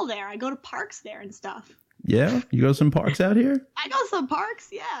I chill there. I go to parks there and stuff. Yeah? You go to some parks out here? I go to some parks,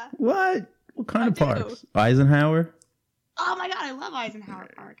 yeah. What? What kind of parks? Eisenhower? Oh my god, I love Eisenhower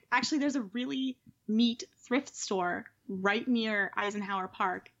Park. Actually, there's a really neat thrift store right near Eisenhower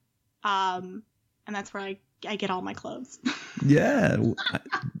Park. And that's where I get all my clothes. Yeah.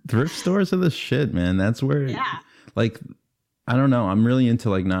 Thrift stores are the shit, man. That's where like I don't know. I'm really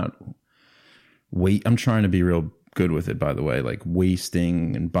into like I'm trying to be real good with it, by the way, like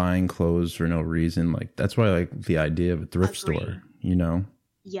wasting and buying clothes for no reason. Like that's why I like the idea of a thrift store, you know?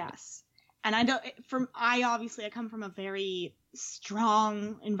 Yes. And I come from a very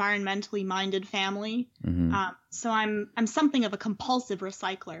strong, environmentally minded family. Mm-hmm. So I'm something of a compulsive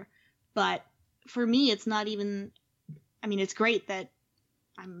recycler, but for me, it's not even, it's great that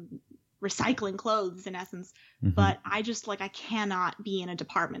I'm recycling clothes in essence, but I just I cannot be in a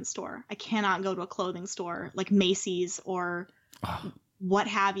department store. I cannot go to a clothing store like Macy's or what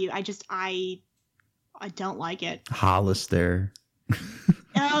have you. I don't like it. Hollister.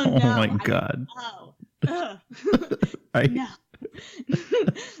 Oh no! Oh my god! No.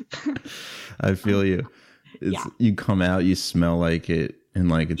 I feel you. You come out, you smell like it, and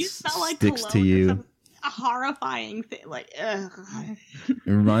like it sticks to you. A horrifying thing, ugh. It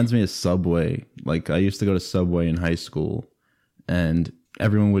reminds me of Subway. Like I used to go to Subway in high school, and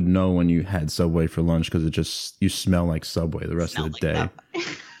everyone would know when you had Subway for lunch because you smell like Subway the rest of the day.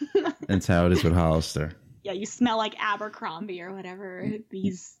 That's how it is with Hollister. Yeah, you smell like Abercrombie or whatever.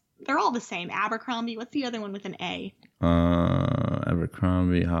 They're all the same. Abercrombie. What's the other one with an A?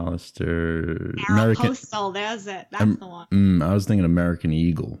 Abercrombie, Hollister, Aeropostale. There's it. That's the one. I was thinking American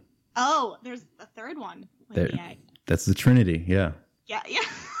Eagle. Oh, there's a third one with the A. That's the Trinity. Yeah. Yeah.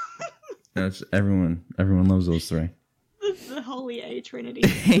 That's everyone loves those three. This is the holy A Trinity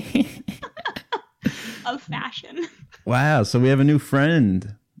of fashion. Wow! So we have a new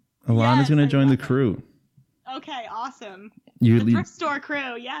friend. Alana's going to join the crew. Okay, awesome. The thrift store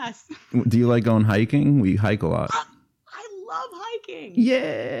crew, yes. Do you like going hiking? We hike a lot. I love hiking.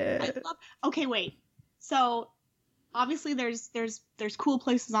 Yeah. Okay, wait. So, obviously there's cool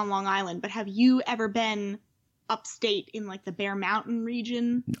places on Long Island, but have you ever been upstate in like the Bear Mountain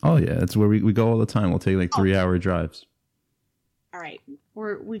region? Oh yeah, that's where we go all the time. We'll take like 3-hour drives. All right.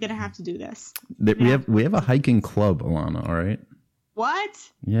 We're going to have to do this. We have a hiking club, Elana, all right? What?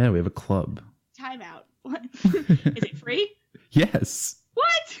 Yeah, we have a club. Time out. What? Is it free? Yes.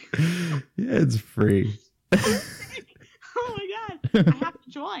 What? Yeah, it's free. Oh my god. I have to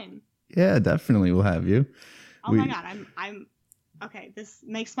join. Yeah, definitely we'll have you. Oh my god, I'm okay, this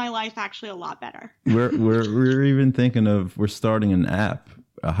makes my life actually a lot better. We're even thinking of starting an app,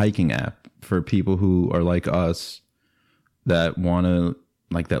 a hiking app for people who are like us that want to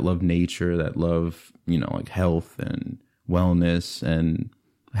that love nature, that love, like health and wellness and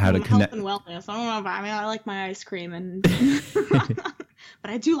how to connect. Health and wellness. I don't know about, I like my ice cream and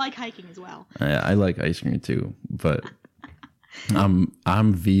but I do like hiking as well. I like ice cream too, but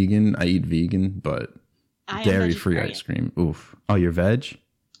I'm vegan. I eat vegan, but I am Dairy-free vegetarian. ice cream. Oof. Oh, you're veg?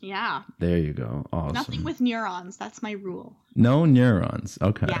 Yeah. There you go. Awesome. Nothing with neurons. That's my rule. No neurons.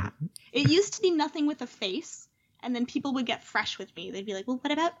 Okay. Yeah. It used to be nothing with a face, and then people would get fresh with me. They'd be like, well,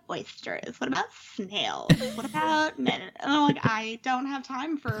 what about oysters? What about snails? What about... And I'm like, I don't have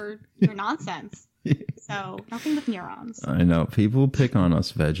time for your nonsense. So, nothing with neurons. I know. People pick on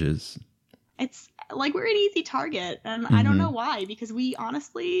us veggies. It's like we're an easy target, and I don't know why, because we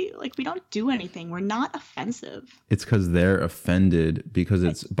honestly, like, we don't do anything. We're not offensive. It's because they're offended because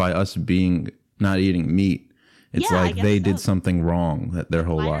it's by us being not eating meat. It's like they did something wrong that their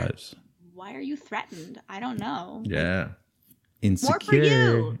whole lives. Why are you threatened? I don't know. Yeah. Insecure. More for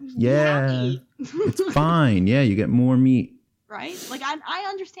you. Yeah. It's fine. Yeah, you get more meat. Right? Like, I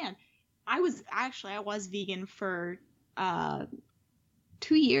understand. I was vegan for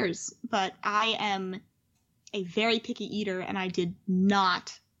 2 years, but I am a very picky eater, and I did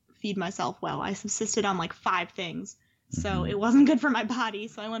not feed myself well. I subsisted on like 5 things, so it wasn't good for my body,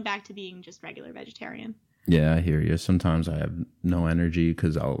 so I went back to being just regular vegetarian. Yeah, I hear you. Sometimes I have no energy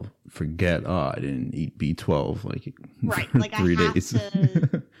because I'll forget, I didn't eat B12 like right. Like 3 I have days.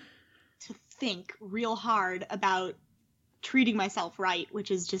 to think real hard about treating myself right,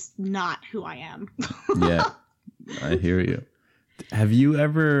 which is just not who I am. Yeah, I hear you. Have you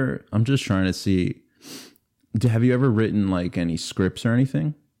ever, I'm just trying to see, have you ever written like any scripts or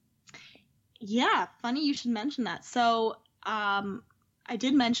anything? Yeah, funny you should mention that. So, I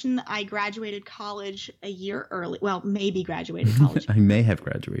did mention I graduated college a year early. Well, maybe graduated college. I may have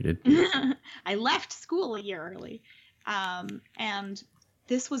graduated. I left school a year early. And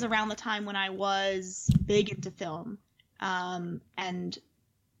this was around the time when I was big into film. And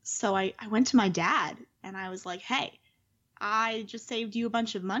so I went to my dad and I was like, hey, I just saved you a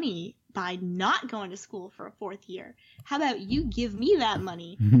bunch of money by not going to school for a 4th year. How about you give me that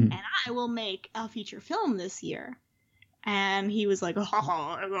money and I will make a feature film this year? And he was like,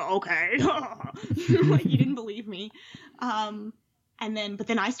 oh, okay. Like, he didn't believe me. But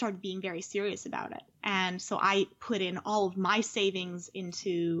then I started being very serious about it. And so I put in all of my savings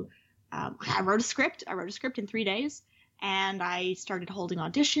into, I wrote a script in 3 days, and I started holding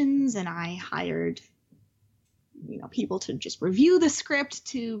auditions, and I hired, people to just review the script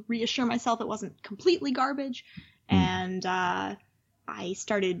to reassure myself it wasn't completely garbage. And, I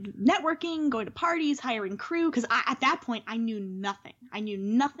started networking, going to parties, hiring crew, because at that point I knew nothing. I knew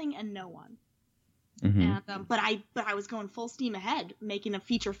nothing and no one. And but I was going full steam ahead, making a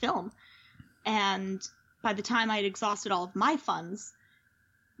feature film. And by the time I had exhausted all of my funds,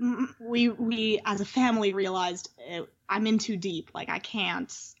 we as a family realized I'm in too deep. Like I can't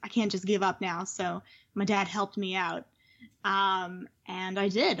just give up now. So my dad helped me out, and I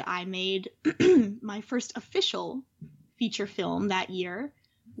did. I made my first official feature film that year,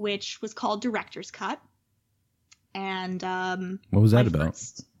 which was called Director's Cut. And what was that about?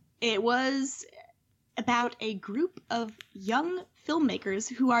 It was about a group of young filmmakers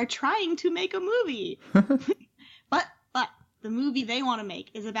who are trying to make a movie. but the movie they want to make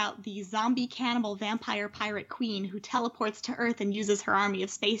is about the zombie cannibal vampire pirate queen who teleports to Earth and uses her army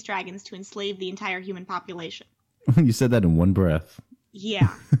of space dragons to enslave the entire human population. You said that in one breath. Yeah,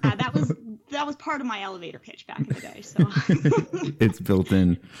 that was part of my elevator pitch back in the day. So it's built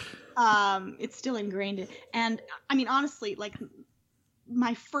in. It's still ingrained. And I mean, honestly, like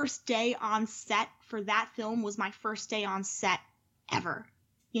my first day on set for that film was my first day on set ever.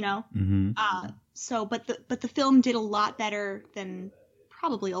 But the film did a lot better than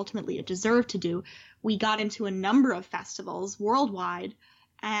probably ultimately it deserved to do. We got into a number of festivals worldwide,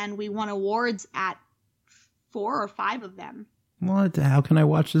 and we won awards at 4 or 5 of them. What? How can I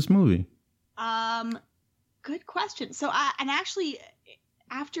watch this movie? Good question. So, actually,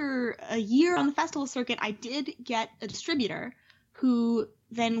 after a year on the festival circuit, I did get a distributor who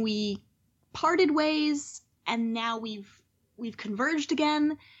then we parted ways, and now we've converged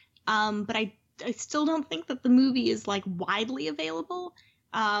again. But I still don't think that the movie is like widely available.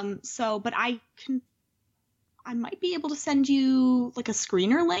 But I might be able to send you like a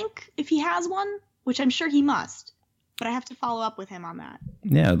screener link if he has one, which I'm sure he must. But I have to follow up with him on that.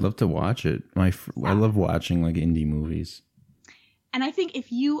 Yeah, I'd love to watch it. I love watching like indie movies. And I think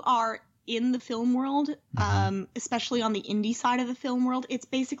if you are in the film world, especially on the indie side of the film world, it's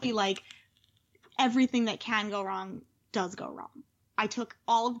basically like everything that can go wrong does go wrong. I took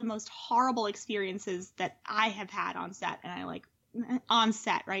all of the most horrible experiences that I have had on set, and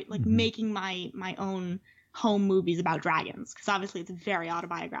right? Like making my own home movies about dragons, because obviously it's very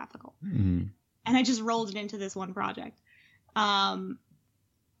autobiographical. And I just rolled it into this one project.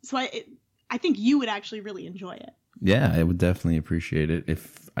 So I think you would actually really enjoy it. Yeah, I would definitely appreciate it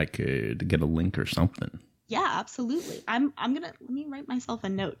if I could get a link or something. Yeah, absolutely. I'm gonna let me write myself a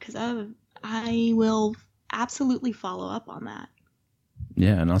note because I will absolutely follow up on that.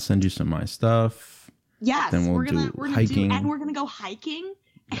 Yeah, and I'll send you some of my stuff. Yes, Then we're gonna hiking. do, and we're gonna go hiking.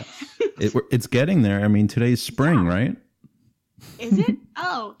 Yes. It's getting there. I mean, today's spring, right? Is it?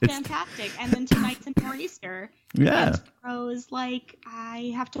 Oh, fantastic! And then tonight's a nor'easter. Yeah. And tomorrow's like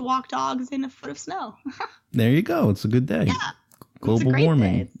I have to walk dogs in a foot of snow. There you go. It's a good day. Yeah. Global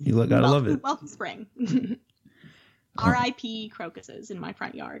warming. You gotta love it. Welcome spring. R.I.P. crocuses in my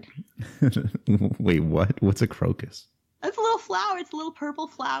front yard. Wait, what? What's a crocus? It's a little flower. It's little purple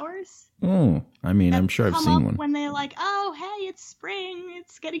flowers. Oh, I mean, I'm sure I've seen one. When they're like, oh, hey, it's spring.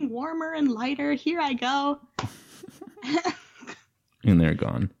 It's getting warmer and lighter. Here I go. And they're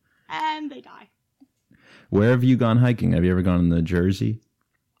gone. And they die. Where have you gone hiking? Have you ever gone in the Jersey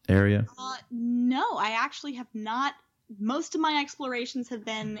area? No, I actually have not. Most of my explorations have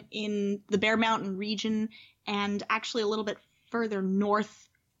been in the Bear Mountain region and actually a little bit further north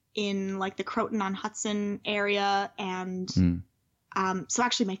in like the Croton-on-Hudson area. And so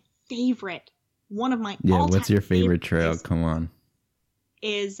actually my favorite, one of my all-time what's your favorite trail? Come on.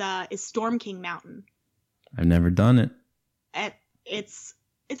 Is Storm King Mountain. I've never done it. It's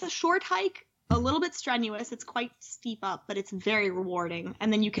a short hike, a little bit strenuous. It's quite steep up, but it's very rewarding.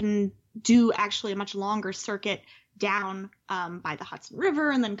 And then you can do actually a much longer circuit down by the Hudson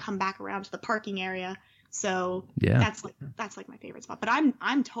River and then come back around to the parking area. So that's like my favorite spot. But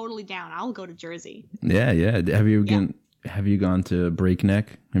I'm totally down. I'll go to Jersey. Yeah. Have you gone to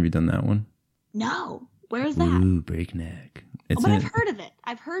Breakneck? Have you done that one? No. Where is that? Ooh, Breakneck. I've heard of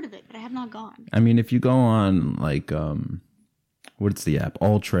it. But I have not gone. I mean, if you go on like what's the app?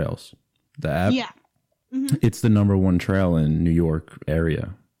 All Trails. The app. Yeah. Mm-hmm. It's the #1 trail in New York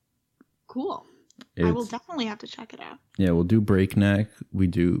area. Cool. I will definitely have to check it out. Yeah, we'll do Breakneck. We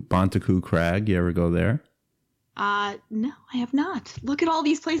do Bontecoop Crag. You ever go there? No, I have not. Look at all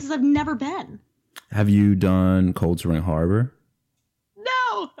these places I've never been. Have you done Cold Spring Harbor?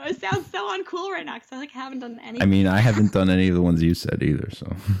 No, it sounds so uncool right now because I haven't done any. I mean, I haven't done any of the ones you said either.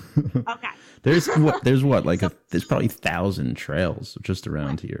 So okay. There's probably 1,000 trails just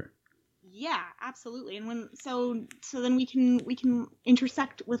around here. Yeah, absolutely. And so then we can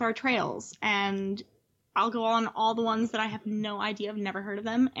intersect with our trails, and I'll go on all the ones that I have no idea, I've never heard of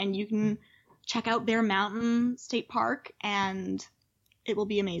them, and you can check out Bear Mountain State Park, and it will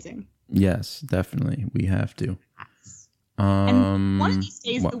be amazing. Yes, definitely. We have to. Yes. And one of these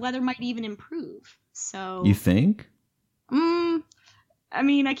days the weather might even improve. So you think? I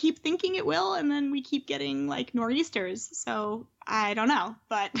mean, I keep thinking it will, and then we keep getting like nor'easters. So I don't know,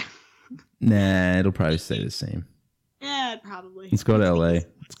 but nah, it'll probably stay the same. Yeah, probably. Let's go to LA.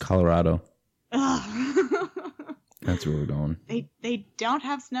 It's Colorado. Ugh. That's where we're going. They don't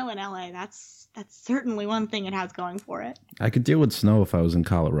have snow in LA. That's certainly one thing it has going for it. I could deal with snow if I was in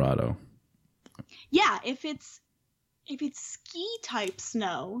Colorado. Yeah, if it's ski type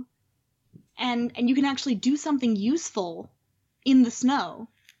snow, and you can actually do something useful in the snow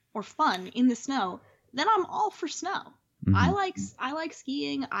or fun in the snow, then I'm all for snow. Mm-hmm. I like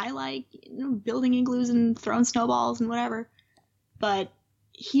skiing. I like building igloos and throwing snowballs and whatever. But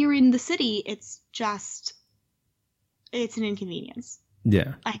here in the city, it's an inconvenience.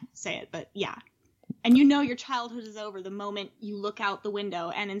 Yeah. I hate to say it, but yeah. And your childhood is over the moment you look out the window,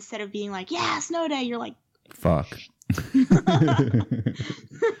 and instead of being like, yeah, snow day, you're like, fuck.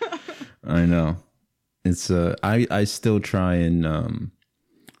 I know. It's I still try and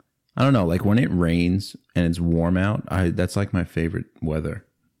I don't know, like when it rains and it's warm out, that's like my favorite weather.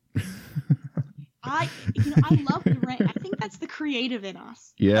 I love the rain. I think that's the creative in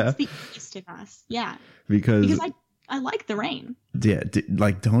us. Yeah. That's the artist in us. Yeah. Because I like the rain. Yeah,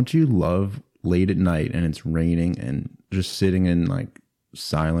 like don't you love late at night and it's raining and just sitting in like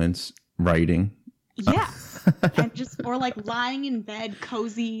silence writing? Yeah. And or like lying in bed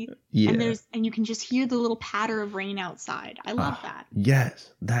cozy, yeah. and you can just hear the little patter of rain outside. I love that.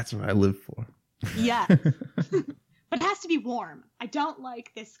 Yes, that's what I live for. Yeah. But it has to be warm. I don't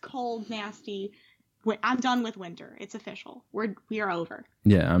like this cold, nasty. I'm done with winter. It's official. We are over.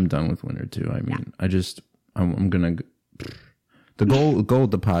 Yeah, I'm done with winter too. I mean, yeah. I'm gonna. The goal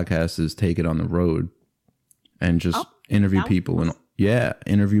of the podcast is take it on the road, and just interview people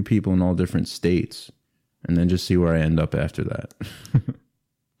interview people in all different states. And then just see where I end up after that.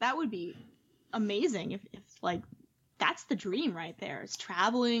 That would be amazing if like that's the dream right there. It's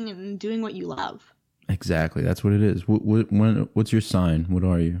traveling and doing what you love. Exactly, that's what it is. What's your sign? What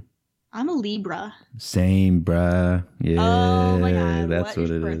are you? I'm a Libra. Same, bruh. Yeah. Oh my God. That's what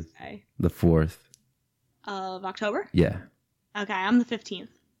it is. The 4th of October. Yeah. Okay, I'm the 15th.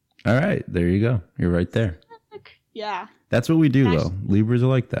 All right, there you go. You're right there. Yeah. That's what we do, though. Libras are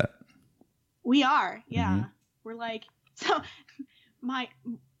like that. We are, yeah. Mm-hmm. We're like, so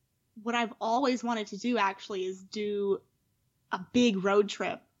what I've always wanted to do actually is do a big road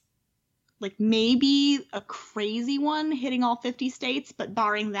trip. Like maybe a crazy one hitting all 50 states, but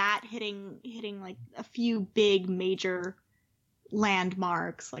barring that, hitting like a few big major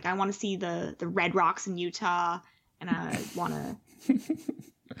landmarks. Like I want to see the Red Rocks in Utah, and I want to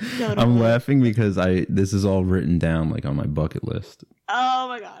go to I'm laughing because this is all written down like on my bucket list. Oh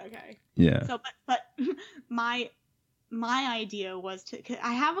my god, okay. Yeah. So but my idea was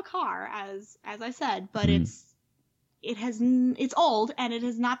I have a car as I said, but it's old and it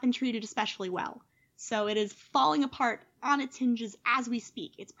has not been treated especially well. So it is falling apart on its hinges as we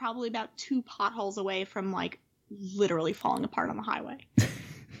speak. It's probably about 2 potholes away from like literally falling apart on the highway. Yeah,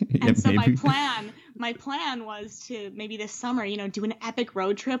 and so maybe. my plan was to maybe this summer, do an epic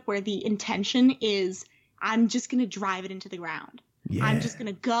road trip where the intention is I'm just going to drive it into the ground. Yeah. I'm just going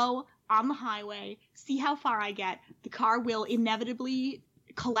to go on the highway, see how far I get. The car will inevitably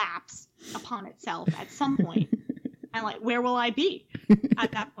collapse upon itself at some point. And like, where will I be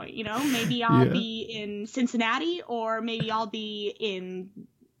at that point? Maybe I'll be in Cincinnati, or maybe I'll be in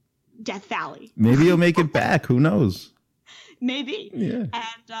Death Valley. Maybe you'll make it back. Who knows? Maybe. Yeah.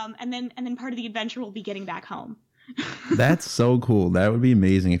 And then part of the adventure will be getting back home. That's so cool. That would be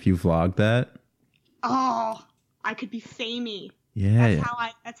amazing if you vlogged that. Oh, I could be famey. Yeah.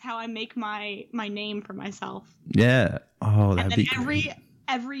 That's how I make my name for myself. Yeah. Oh, that'd be great.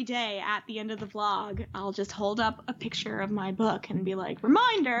 Every day at the end of the vlog, I'll just hold up a picture of my book and be like,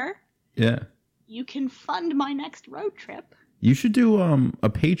 reminder. Yeah. You can fund my next road trip. You should do a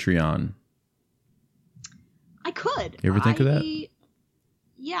Patreon. I could. You ever think of that?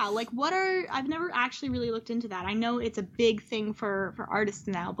 Yeah, like I've never actually really looked into that. I know it's a big thing for artists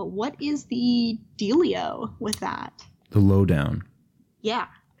now, but what is the dealio with that? The lowdown. Yeah.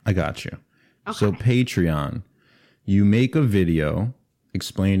 I got you. Okay. So Patreon, you make a video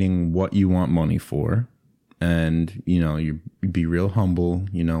explaining what you want money for, and you be real humble,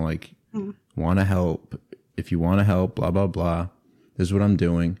 like want to help. If you want to help, blah blah blah, this is what I'm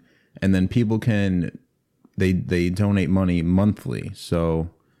doing. And then people can they donate money monthly, so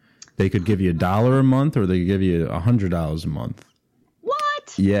they could give you $1 a month, or they could give you $100 a month.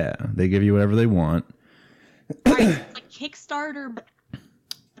 What? Yeah, they give you whatever they want. Right, like Kickstarter, but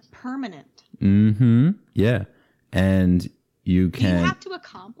permanent. Yeah. And you can. Do you have to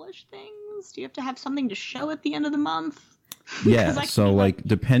accomplish things? Do you have to have something to show at the end of the month? Yeah. So like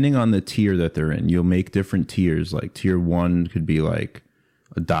depending on the tier that they're in, you'll make different tiers. Like tier 1 could be like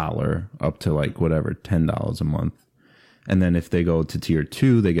 $1 up to like whatever, $10 a month. And then if they go to tier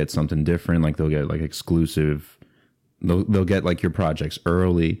 2, they get something different. Like they'll get like exclusive. They'll get like your projects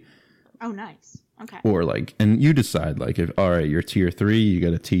early. Oh, nice. Okay. Or like, and you decide like if, all right, you're tier 3, you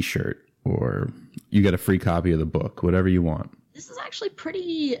get a t-shirt, or you get a free copy of the book, whatever you want. This is actually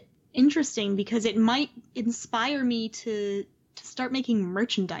pretty interesting because it might inspire me to start making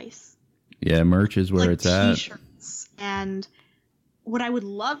merchandise. Yeah, merch is where it's at. T-shirts. And what I would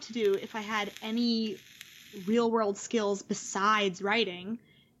love to do if I had any real world skills besides writing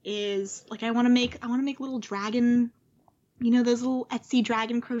is like I want to make little dragon, those little Etsy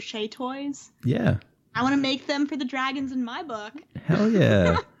dragon crochet toys. Yeah. I want to make them for the dragons in my book. Hell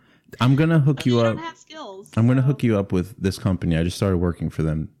yeah. I'm going to hook you up. I don't have skills. I'm going to hook you up with this company. I just started working for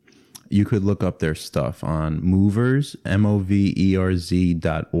them. You could look up their stuff on Movers, moverz.org.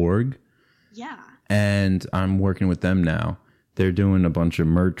 Yeah. And I'm working with them now. They're doing a bunch of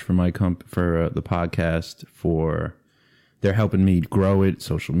merch for my for the podcast. They're helping me grow it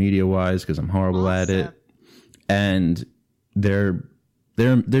social media wise because I'm horrible at it. And they're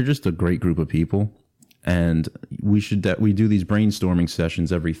just a great group of people. And we do these brainstorming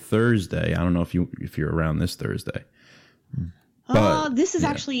sessions every Thursday. I don't know if you're around this Thursday. This is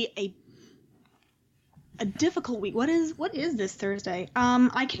actually a difficult week. What is this Thursday?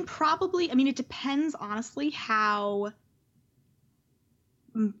 I can probably, it depends honestly how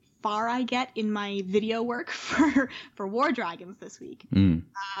far I get in my video work for War Dragons this week.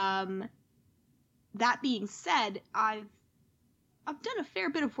 That being said, I've done a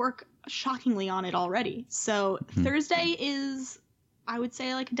fair bit of work shockingly on it already. So Thursday is, I would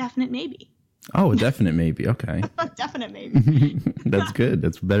say, like a definite maybe. Oh, a definite maybe. Okay. A definite maybe. That's good.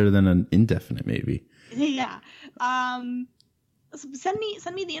 That's better than an indefinite maybe. Yeah. So send me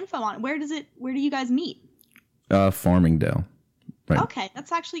the info on it. Where do you guys meet? Farmingdale. Right. Okay,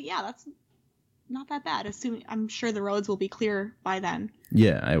 that's actually, that's not that bad. I'm sure the roads will be clear by then.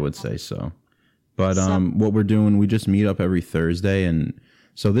 Yeah, I would say so. But what we're doing, we just meet up every Thursday, and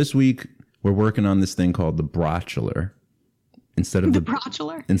So this week we're working on this thing called the Bachelor. Instead of the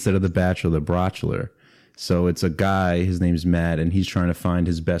Bachelor? Instead of the Bachelor, the Bachelor. So it's a guy, his name's Matt, and he's trying to find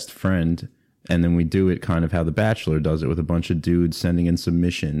his best friend. And then we do it kind of how the Bachelor does it, with a bunch of dudes sending in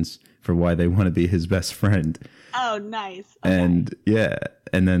submissions for why they want to be his best friend. Oh, nice. Okay. And yeah.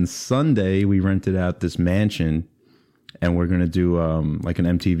 And then Sunday we rented out this mansion, and we're going to do like an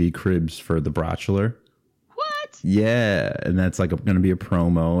MTV Cribs for the Bachelor. What? Yeah. And that's like going to be a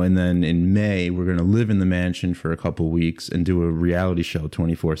promo. And then in May, we're going to live in the mansion for a couple weeks and do a reality show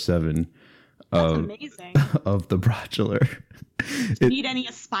 24/7. That's amazing. Of the Bachelor. Do you need any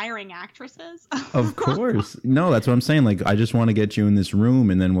aspiring actresses? Of course. No, that's what I'm saying. Like, I just want to get you in this room,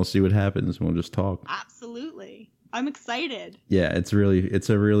 and then we'll see what happens. We'll just talk. Absolutely. I'm excited. Yeah, it's a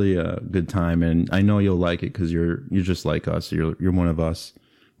really good time, and I know you'll like it because you're just like us. You're one of us.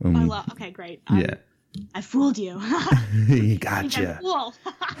 Okay, great. Yeah. I fooled you. You gotcha. Fool.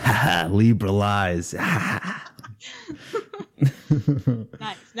 Liberalize.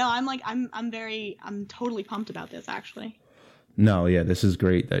 Nice. No, I'm totally pumped about this, actually. No, yeah, this is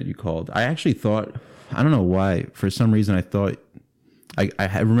great that you called. I actually thought, I don't know why, for some reason I thought, I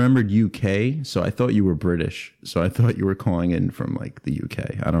had remembered UK, so I thought you were British. So I thought you were calling in from like the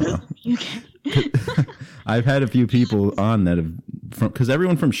UK. I don't know. UK. I've had a few people on that have, because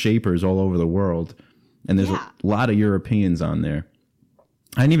everyone from Shaper is all over the world, and there's a lot of Europeans on there.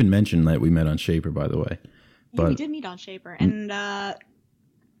 I didn't even mention that we met on Shaper, by the way. But we did meet on Shaper, and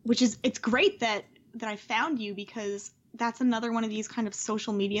it's great that I found you, because that's another one of these kind of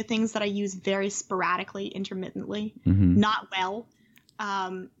social media things that I use very sporadically, intermittently, not well.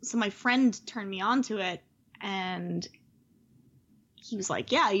 So my friend turned me on to it, and he was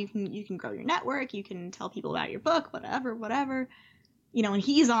like, yeah, you can grow your network, you can tell people about your book, whatever. You know, and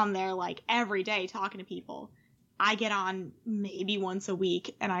he's on there like every day talking to people. I get on maybe once a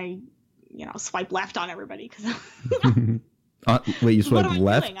week, and I swipe left on everybody because. Wait, you swipe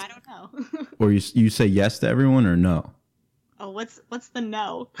left? Doing? I don't know. Or you say yes to everyone or no? Oh, what's the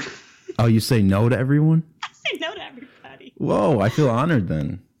no? Oh, you say no to everyone? I say no to everybody. Whoa, I feel honored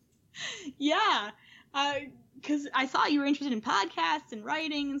then. Yeah, because I saw you were interested in podcasts and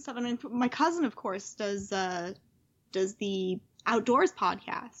writing and stuff, and my cousin, of course, does the outdoors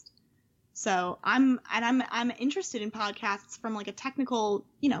podcast. So I'm interested in podcasts from like a technical,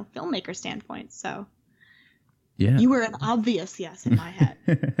 filmmaker standpoint. So yeah, you were an obvious yes in my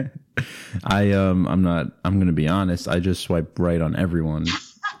head. I'm going to be honest. I just swipe right on everyone,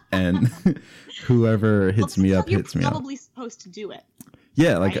 and whoever hits me up hits me up. You're probably supposed to do it.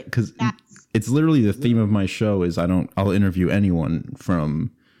 Yeah, like, because it's literally the theme of my show is I'll interview anyone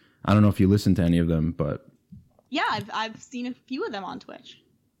from, I don't know if you listen to any of them, but yeah, I've seen a few of them on Twitch.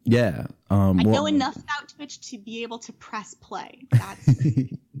 Yeah. I know enough about Twitch to be able to press play. That's...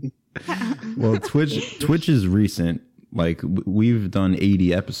 Well, Twitch is recent. Like, we've done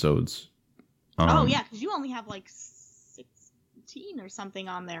 80 episodes. Oh, yeah, because you only have like 16 or something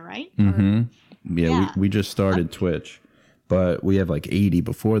on there, right? Mm-hmm. Yeah. We just started Twitch, but we have like 80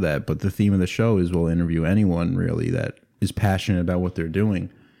 before that. But the theme of the show is we'll interview anyone really that is passionate about what they're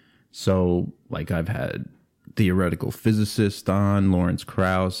doing. So, like, I've had theoretical physicist on, Lawrence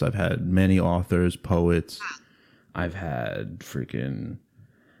Krauss. I've had many authors, poets. I've had freaking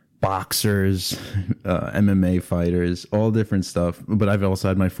boxers, MMA fighters, all different stuff. But I've also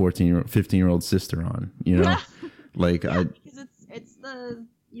had my 15-year-old sister on, like because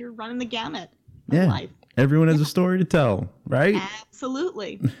you're running the gamut of life. Everyone has a story to tell, right?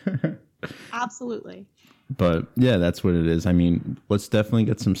 Absolutely. Absolutely. But yeah, that's what it is. I mean, let's definitely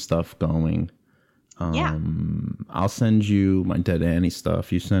get some stuff going. I'll send you my Dead Annie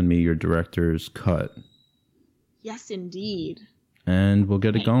stuff. You send me your director's cut. Yes, indeed. And we'll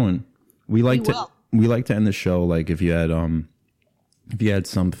get it going. We like to end the show like if you had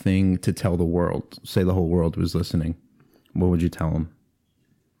something to tell the world. Say the whole world was listening. What would you tell them?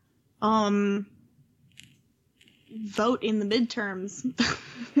 Vote in the midterms.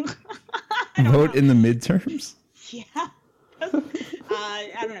 Vote in the midterms? Yeah.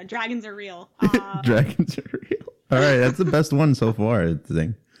 I don't know. Dragons are real. Dragons are real. All right, that's the best one so far, I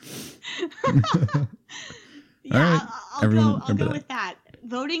think. Yeah, all right. I'll go with that.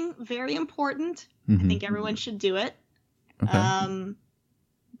 Voting, very important. I think everyone should do it. Okay.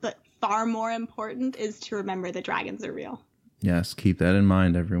 But far more important is to remember that dragons are real. Yes, keep that in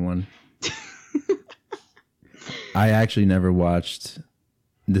mind, everyone. I actually never watched.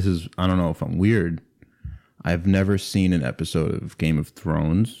 I don't know if I'm weird. I've never seen an episode of Game of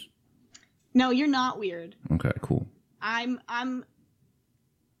Thrones. No, you're not weird. Okay, cool. I'm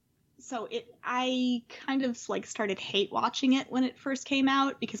I kind of like started hate watching it when it first came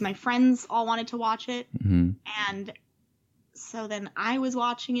out because my friends all wanted to watch it. Mm-hmm. And so then I was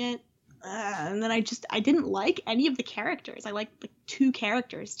watching it. And then I didn't like any of the characters. I liked like 2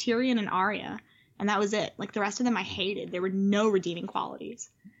 characters, Tyrion and Arya. And that was it. Like the rest of them I hated. There were no redeeming qualities.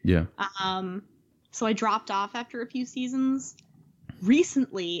 Yeah. So I dropped off after a few seasons.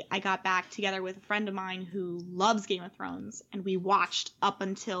 Recently, I got back together with a friend of mine who loves Game of Thrones, and we watched up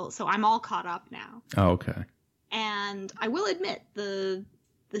until, so I'm all caught up now. Oh, okay. And I will admit, the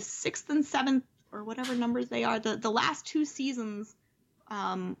 6th and 7th, or whatever numbers they are, the last 2 seasons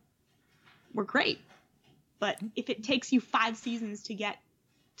were great. But if it takes you 5 seasons to get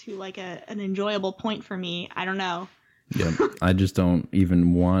to like an enjoyable point for me, I don't know. Yeah, I just don't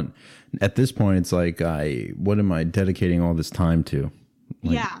even want. At this point, it's like, what am I dedicating all this time to?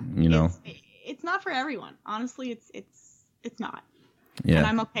 Like, yeah, you know, it's not for everyone. Honestly, it's not. Yeah, and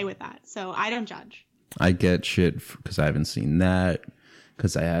I'm okay with that. So I don't judge. I get shit because I haven't seen that.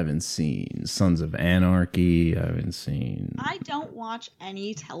 Because I haven't seen Sons of Anarchy. I haven't seen. I don't watch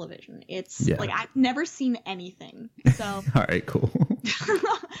any television. It's Yeah. like I've never seen anything. So All right, cool.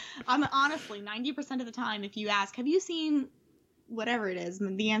 I'm honestly 90% of the time, if you ask, have you seen whatever it is,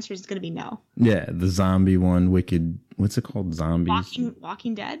 the answer is going to be no. Yeah, the zombie one, Wicked. What's it called? Zombies.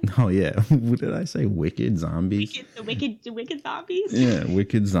 Walking Dead. Oh yeah, what did I say? Wicked Zombies. The wicked zombies. Yeah,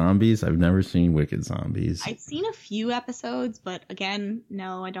 Wicked Zombies. I've never seen Wicked Zombies. I've seen a few episodes, but again,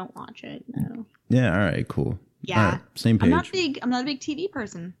 no, I don't watch it. No. Yeah. All right. Cool. Yeah. All right, same page. I'm not a big TV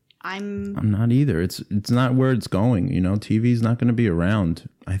person. I'm not either. It's not where it's going. You know, TV's not going to be around.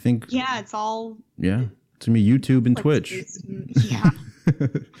 I think. Yeah, it's all. Yeah, it's gonna be YouTube and Twitch. Yeah.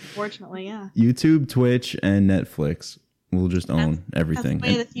 Unfortunately, yeah. YouTube, Twitch, and Netflix will just own everything. That's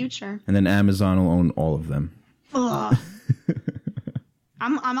the way of the future. And then Amazon will own all of them. Ugh.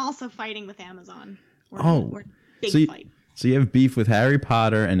 I'm also fighting with Amazon. We're big fight. So you have beef with Harry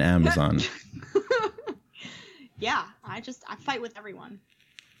Potter and Amazon. Yeah, I fight with everyone.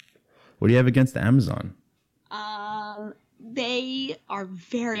 What do you have against Amazon? They are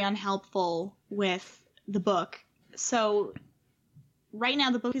very unhelpful with the book. So right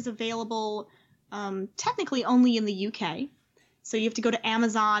now the book is available technically only in the UK. So you have to go to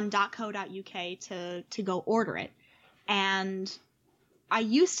amazon.co.uk to go order it. And I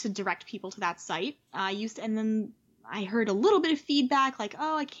used to direct people to that site. And then I heard a little bit of feedback like,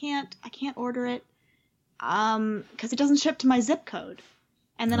 oh, I can't order it because it doesn't ship to my zip code.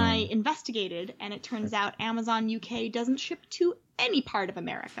 And then I investigated, and it turns out Amazon UK doesn't ship to any part of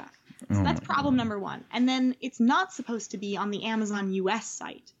America. So that's problem number 1. And then it's not supposed to be on the Amazon US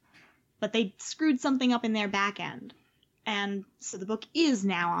site, but they screwed something up in their back end. And so the book is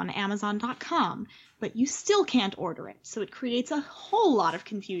now on Amazon.com, but you still can't order it. So it creates a whole lot of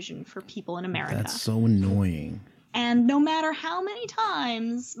confusion for people in America. That's so annoying. And no matter how many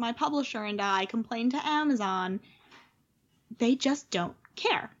times my publisher and I complain to Amazon, they just don't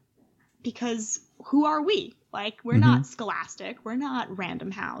care. Because who are we? Like, we're not Scholastic. We're not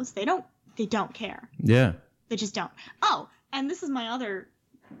Random House. They don't care. Yeah. They just don't. Oh, and this is my other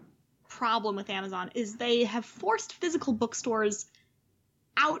problem with Amazon is they have forced physical bookstores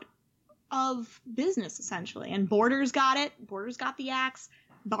out of business, essentially. And Borders got it. Borders got the axe.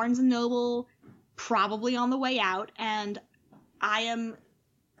 Barnes & Noble probably on the way out. And I am,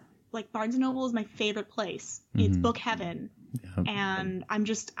 like, Barnes & Noble is my favorite place. It's book heaven. Yep. And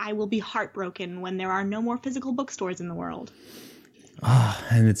I will be heartbroken when there are no more physical bookstores in the world.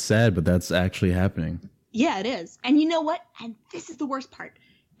 And it's sad, but that's actually happening. Yeah, it is. And you know what? And this is the worst part.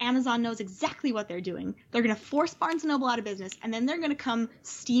 Amazon knows exactly what they're doing. They're going to force Barnes & Noble out of business, and then they're going to come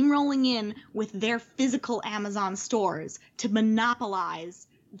steamrolling in with their physical Amazon stores to monopolize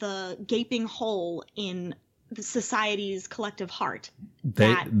the gaping hole in the society's collective heart.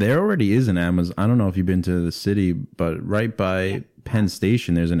 There already is an Amazon. I don't know if you've been to the city, but right by Penn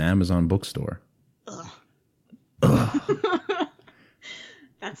Station, there's an Amazon bookstore. Ugh.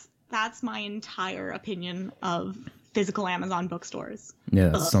 That's my entire opinion of physical Amazon bookstores. Yeah,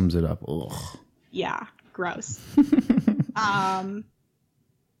 that sums it up. Ugh. Yeah, gross.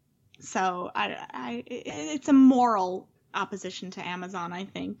 So it's a moral opposition to Amazon, I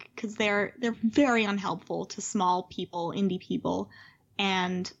think, because they're very unhelpful to small people, indie people,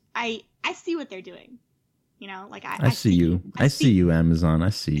 and I see what they're doing. You know, like I see you. I see you, Amazon. I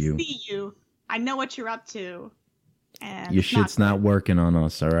see you. I see you. I know what you're up to. And your shit's not working on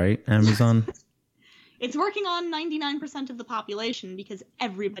us, all right, Amazon? It's working on 99% of the population because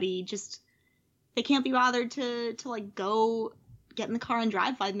everybody they can't be bothered to like go get in the car and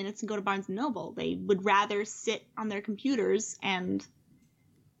drive 5 minutes and go to Barnes & Noble. They would rather sit on their computers and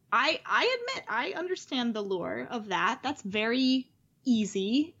I admit I understand the lure of that. That's very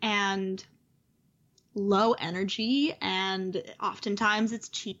easy and low energy, and oftentimes it's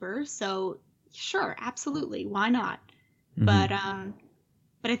cheaper. So sure, absolutely, why not? Mm-hmm.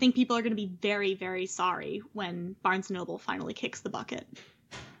 But I think people are going to be very, very sorry when Barnes & Noble finally kicks the bucket.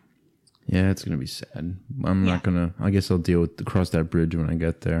 Yeah, it's going to be sad. I'm not going to... I guess I'll cross that bridge when I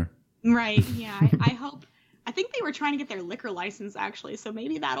get there. Right, yeah. I hope... I think they were trying to get their liquor license, actually, so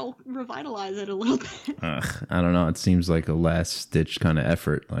maybe that'll revitalize it a little bit. I don't know. It seems like a last-ditch kind of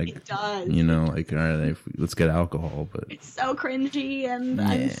effort. Like, it does. You know, like, all right, let's get alcohol, but... It's so cringy, and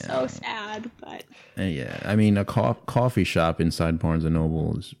I'm so sad, but... Yeah, I mean, a coffee shop inside Barnes &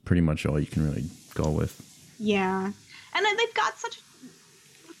 Noble is pretty much all you can really go with. Yeah. And then they've got such a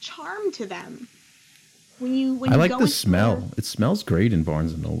charm to them. When you I like the smell. It smells great in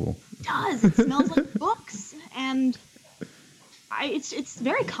Barnes & Noble. It does. It smells like books, and it's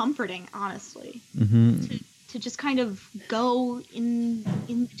very comforting, honestly, to just kind of go in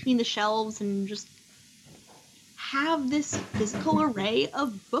between the shelves and just have this physical array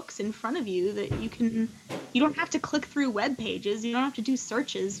of books in front of you that you don't have to click through web pages. You don't have to do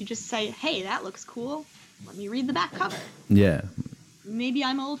searches. You just say, hey, that looks cool. Let me read the back cover. Yeah. Maybe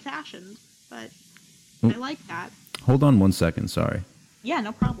I'm old-fashioned, but I like that. Hold on 1 second, sorry. Yeah,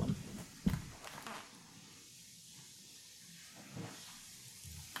 no problem.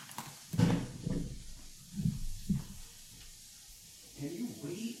 Can you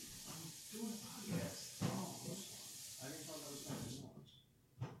wait? I'm doing a podcast. I didn't thought that was going to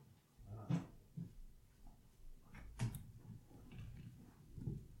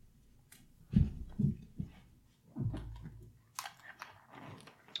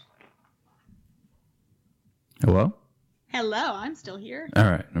Hello? Hello, I'm still here. All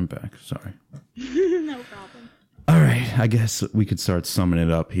right, I'm back. Sorry. No problem. All right, I guess we could start summing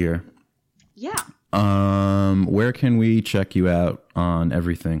it up here. Yeah. Where can we check you out on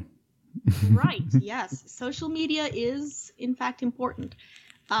everything? Right, yes. Social media is, in fact, important.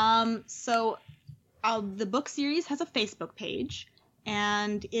 So the book series has a Facebook page,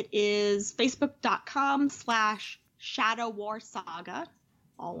 and it is facebook.com/Shadow War Saga,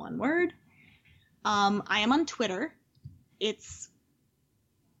 all one word. I am on Twitter. It's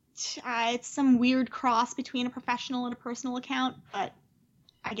some weird cross between a professional and a personal account, but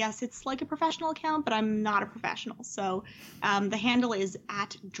I guess it's like a professional account, but I'm not a professional. So the handle is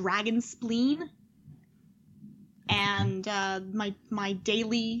 @DragonSpleen. And my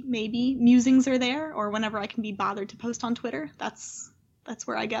daily, maybe, musings are there, or whenever I can be bothered to post on Twitter. That's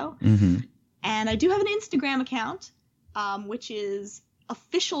where I go. Mm-hmm. And I do have an Instagram account, which is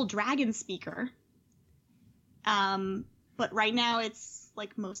Official Dragon Speaker. But right now it's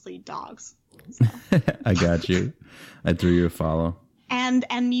like mostly dogs. So. I got you. I threw you a follow. And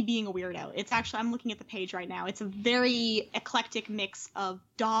me being a weirdo. It's actually, I'm looking at the page right now. It's a very eclectic mix of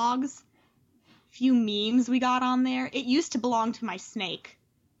dogs, few memes we got on there. It used to belong to my snake.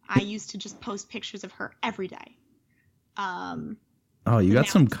 I used to just post pictures of her every day. Oh, you got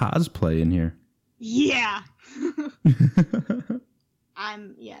some cosplay in here. Yeah.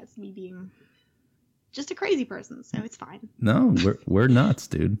 It's me being just a crazy person, so it's fine. No, we're nuts,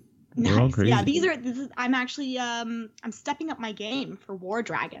 dude. Nice. We're all crazy. Yeah, I'm actually I'm stepping up my game for War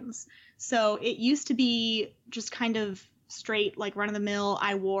Dragons. So it used to be just kind of straight, like, run of the mill.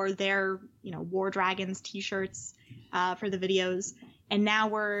 I wore their, War Dragons t-shirts for the videos, and now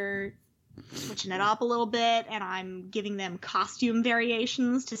we're switching it up a little bit, and I'm giving them costume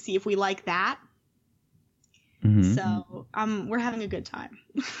variations to see if we like that. Mm-hmm. So we're having a good time.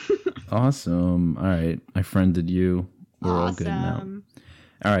 Awesome. All right, I friended you. We're all good now.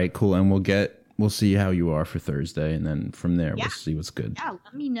 All right, cool. And we'll see how you are for Thursday, and then from there we'll see what's good. Yeah,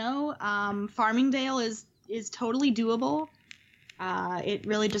 let me know. Farmingdale is totally doable. It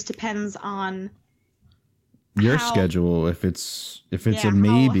really just depends on your schedule. If it's a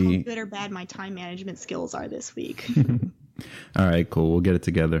maybe, how good or bad my time management skills are this week. All right, cool. We'll get it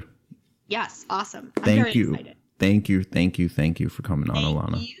together. Yes, awesome. I'm very excited. Thank you for coming on,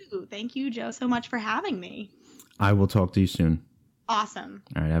 Elana. Thank you, Joe, so much for having me. I will talk to you soon. Awesome.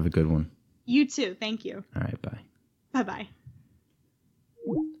 All right, have a good one. You too. Thank you. All right, bye. Bye-bye.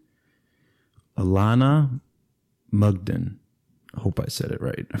 Elana Mugdan. I hope I said it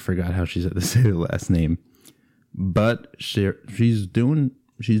right. I forgot how she said to say the last name. But she's doing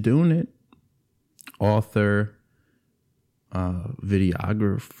it. Author,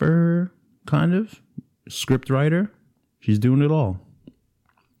 videographer, kind of. Script writer. She's doing it all.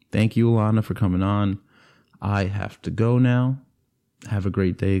 Thank you, Elana, for coming on. I have to go now. Have a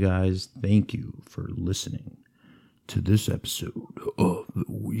great day, guys. Thank you for listening to this episode of the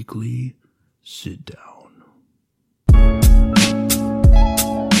Weekly Sit Down.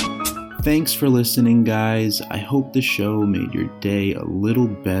 Thanks for listening, guys. I hope the show made your day a little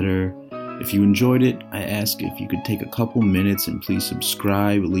better. If you enjoyed it, I ask if you could take a couple minutes and please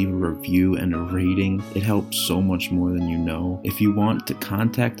subscribe, leave a review and a rating. It helps so much more than you know. If you want to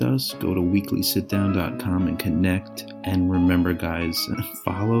contact us, go to weeklysitdown.com and connect. And remember, guys,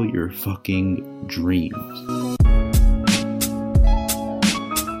 follow your fucking dreams.